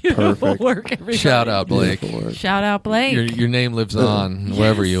 Beautiful perfect. work, everybody. Shout out, Blake. Beautiful work. Shout out, Blake. Your name lives on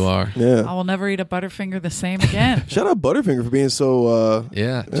wherever you are. Yeah. I will never eat a Butterfinger the same again. Shout out Butterfinger for being so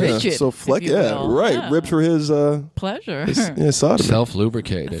Yeah. Rigid, so if you will. right. Yeah. Ripped for his Pleasure. sodomy.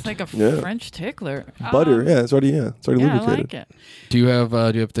 Self-lubricated. It's like a Yeah. French tickler. Butter, it's already Yeah, I lubricated. like it. Do you have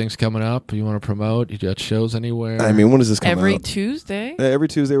things coming up you want to promote? You got shows anywhere? I mean, when does this come Every out? Tuesday. Yeah, every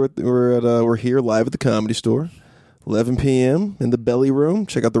Tuesday we're here live at the Comedy Store, 11 p.m. in the Belly Room.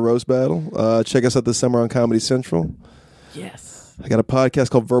 Check out the roast battle. Check us out this summer on Comedy Central. Yes. I got a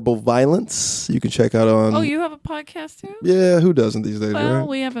podcast called Verbal Violence. You can check out on. Oh, you have a podcast too? Yeah, who doesn't these days, Well, right?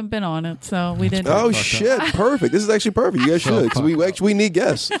 we haven't been on it, so we didn't. Oh shit! Perfect. This is actually perfect. You guys So should, because we need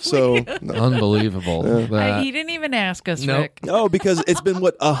guests. So Unbelievable. That- He didn't even ask us, Nope. Rick. no, because it's been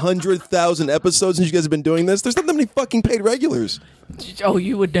 100,000 episodes since you guys have been doing this. There's not that many fucking paid regulars. Oh,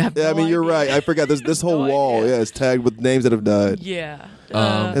 you would have. Yeah, I mean you're right. I forgot. There's this whole No wall. idea. Yeah, it's tagged with names that have died. Yeah.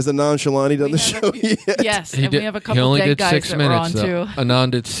 Has the nonchalani done we the have show a few- yet? Yes, he and did, we have a he couple only dead did guys 6 that minutes. we're on though. too.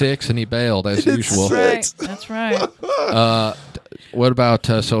 Anand did 6 and he bailed as did usual. six. Right, that's right. What about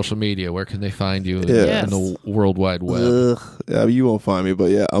social media? Where can they find you Yeah. in the World Wide Web? Ugh. Yeah, you won't find me,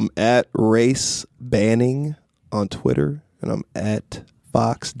 but yeah, I'm at Race Banning on Twitter, and I'm at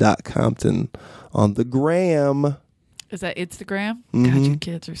Fox.Compton on the gram. Is that Instagram? God, your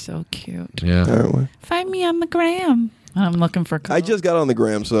kids are so cute. Yeah. Aren't we? Find me on the gram. I'm looking for. I just got on the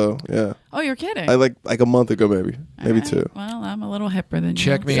gram, so yeah. Oh, you're kidding? I like a month ago, maybe All right. 2. Well, I'm a little hipper than you.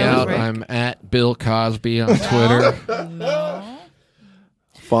 Check me So is out. Rick. I'm at Bill Cosby on Twitter. No.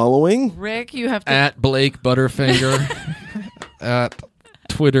 Following Rick, you have to. At Blake Butterfinger. At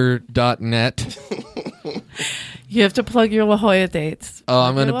twitter.net. You have to plug your La Jolla dates. Oh,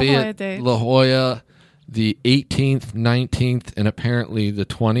 I'm Plug going to your be La Jolla at dates. La Jolla the 18th, 19th, and apparently the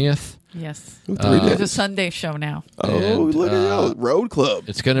 20th. Yes. 3 There's a days. Sunday show now. Oh, And, look at you. Road Club.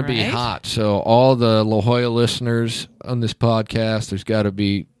 It's going to be Right? hot. So all the La Jolla listeners on this podcast, there's got to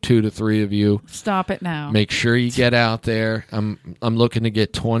be 2 to 3 of you. Stop it now. Make sure you get out there. I'm looking to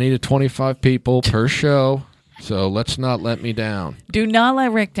get 20 to 25 people per show. So let's not let me down. Do not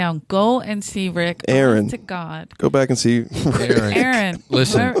let Rick down. Go and see Rick. Aaron. Honest to God. Go back and see. Aaron.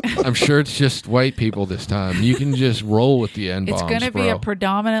 Listen, where- I'm sure it's just white people this time. You can just roll with the N-bombs, it's going to be bro. a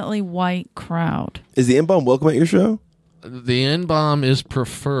predominantly white crowd. Is the N-Bomb welcome at your show? The N-bomb is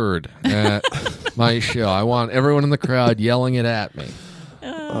preferred at my show. I want everyone in the crowd yelling it at me.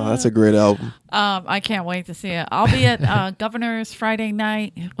 Oh, that's a great album. I can't wait to see it. I'll be at Governor's Friday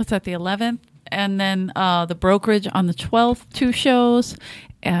night. What's that, the 11th? And then the Brokerage on the 12th, 2 shows.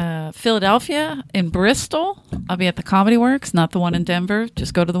 Philadelphia in Bristol. I'll be at the Comedy Works, not the one in Denver.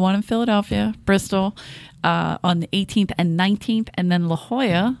 Just go to the one in Philadelphia, Bristol, on the 18th and 19th. And then La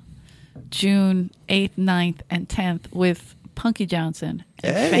Jolla, June 8th, 9th, and 10th with Punky Johnson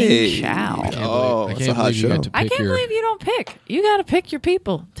and Hey. Fang Chow. Oh, I it's can't a hot believe you show. get to I pick can't your... believe you don't pick. You got to pick your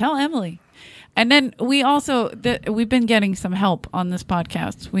people. Tell Emily. And then we also, we've been getting some help on this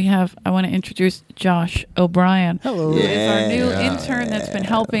podcast. I want to introduce Josh O'Brien. Hello. Who is our new Yeah. intern that's been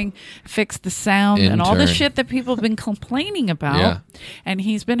helping fix the sound and all the Intern. shit that people have been complaining about. Yeah. And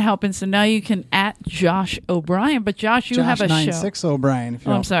he's been helping. So now you can at Josh O'Brien. But Josh, you have a show. 96 O'Brien. If you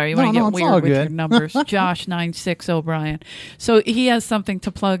Oh, I'm don't- sorry. You No, want to no, get it's all weird with good. your numbers. Josh 96 O'Brien. So he has something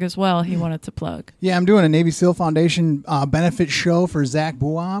to plug as well. He wanted to plug. Yeah, I'm doing a Navy SEAL Foundation benefit show for Zach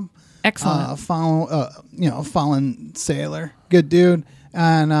Buab. Excellent. Fallen sailor, good dude,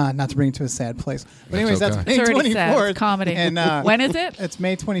 and not to bring it to a sad place. But anyways, okay. that's May It's already sad. 24th. It's comedy. And When is it? it's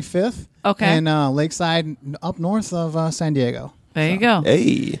May 25th. Okay. in Lakeside, up north of San Diego. There you go.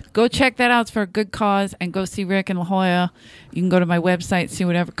 Hey. Go check that out. It's for a good cause. And go see Rick in La Jolla. You can go to my website, see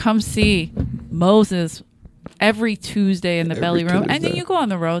whatever. Come see Moses every Tuesday in the Every Belly Room. And then Tuesday. you go on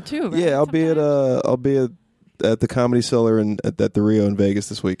the road too, right? Yeah, I'll be Sometimes. at the Comedy Cellar and at the Rio in Vegas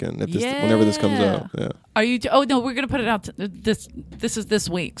this weekend. Whenever this comes out. Yeah. Are you? Oh no, we're gonna put it out. This is this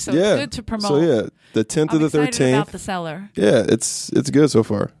week, so yeah. it's good to promote. So yeah, the 10th I'm to the excited about 13th. the cellar. Yeah, it's good so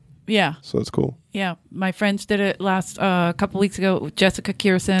far. Yeah, So it's cool. yeah. My friends did it last couple weeks ago with Jessica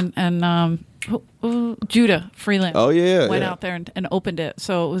Kierson and Judah Freeland. Oh yeah, went yeah. out there and opened it,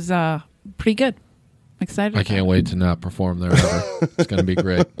 so it was pretty good. I'm excited. I can't wait to not perform there ever. It's going to be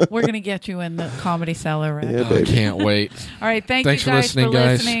great. We're gonna get you in the comedy cellar, right? Yeah, I baby. can't wait. All right, Thanks you for guys listening,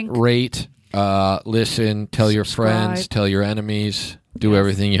 guys. listening. Rate, listen, tell your friends, Subscribe. tell your enemies, do Yes.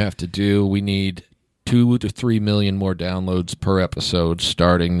 everything you have to do. We need 2 to 3 million more downloads per episode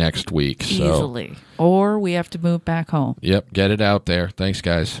starting next week. So, Easily, or we have to move back home. yep, get it out there. Thanks,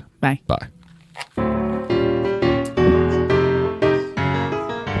 guys. Bye. Bye.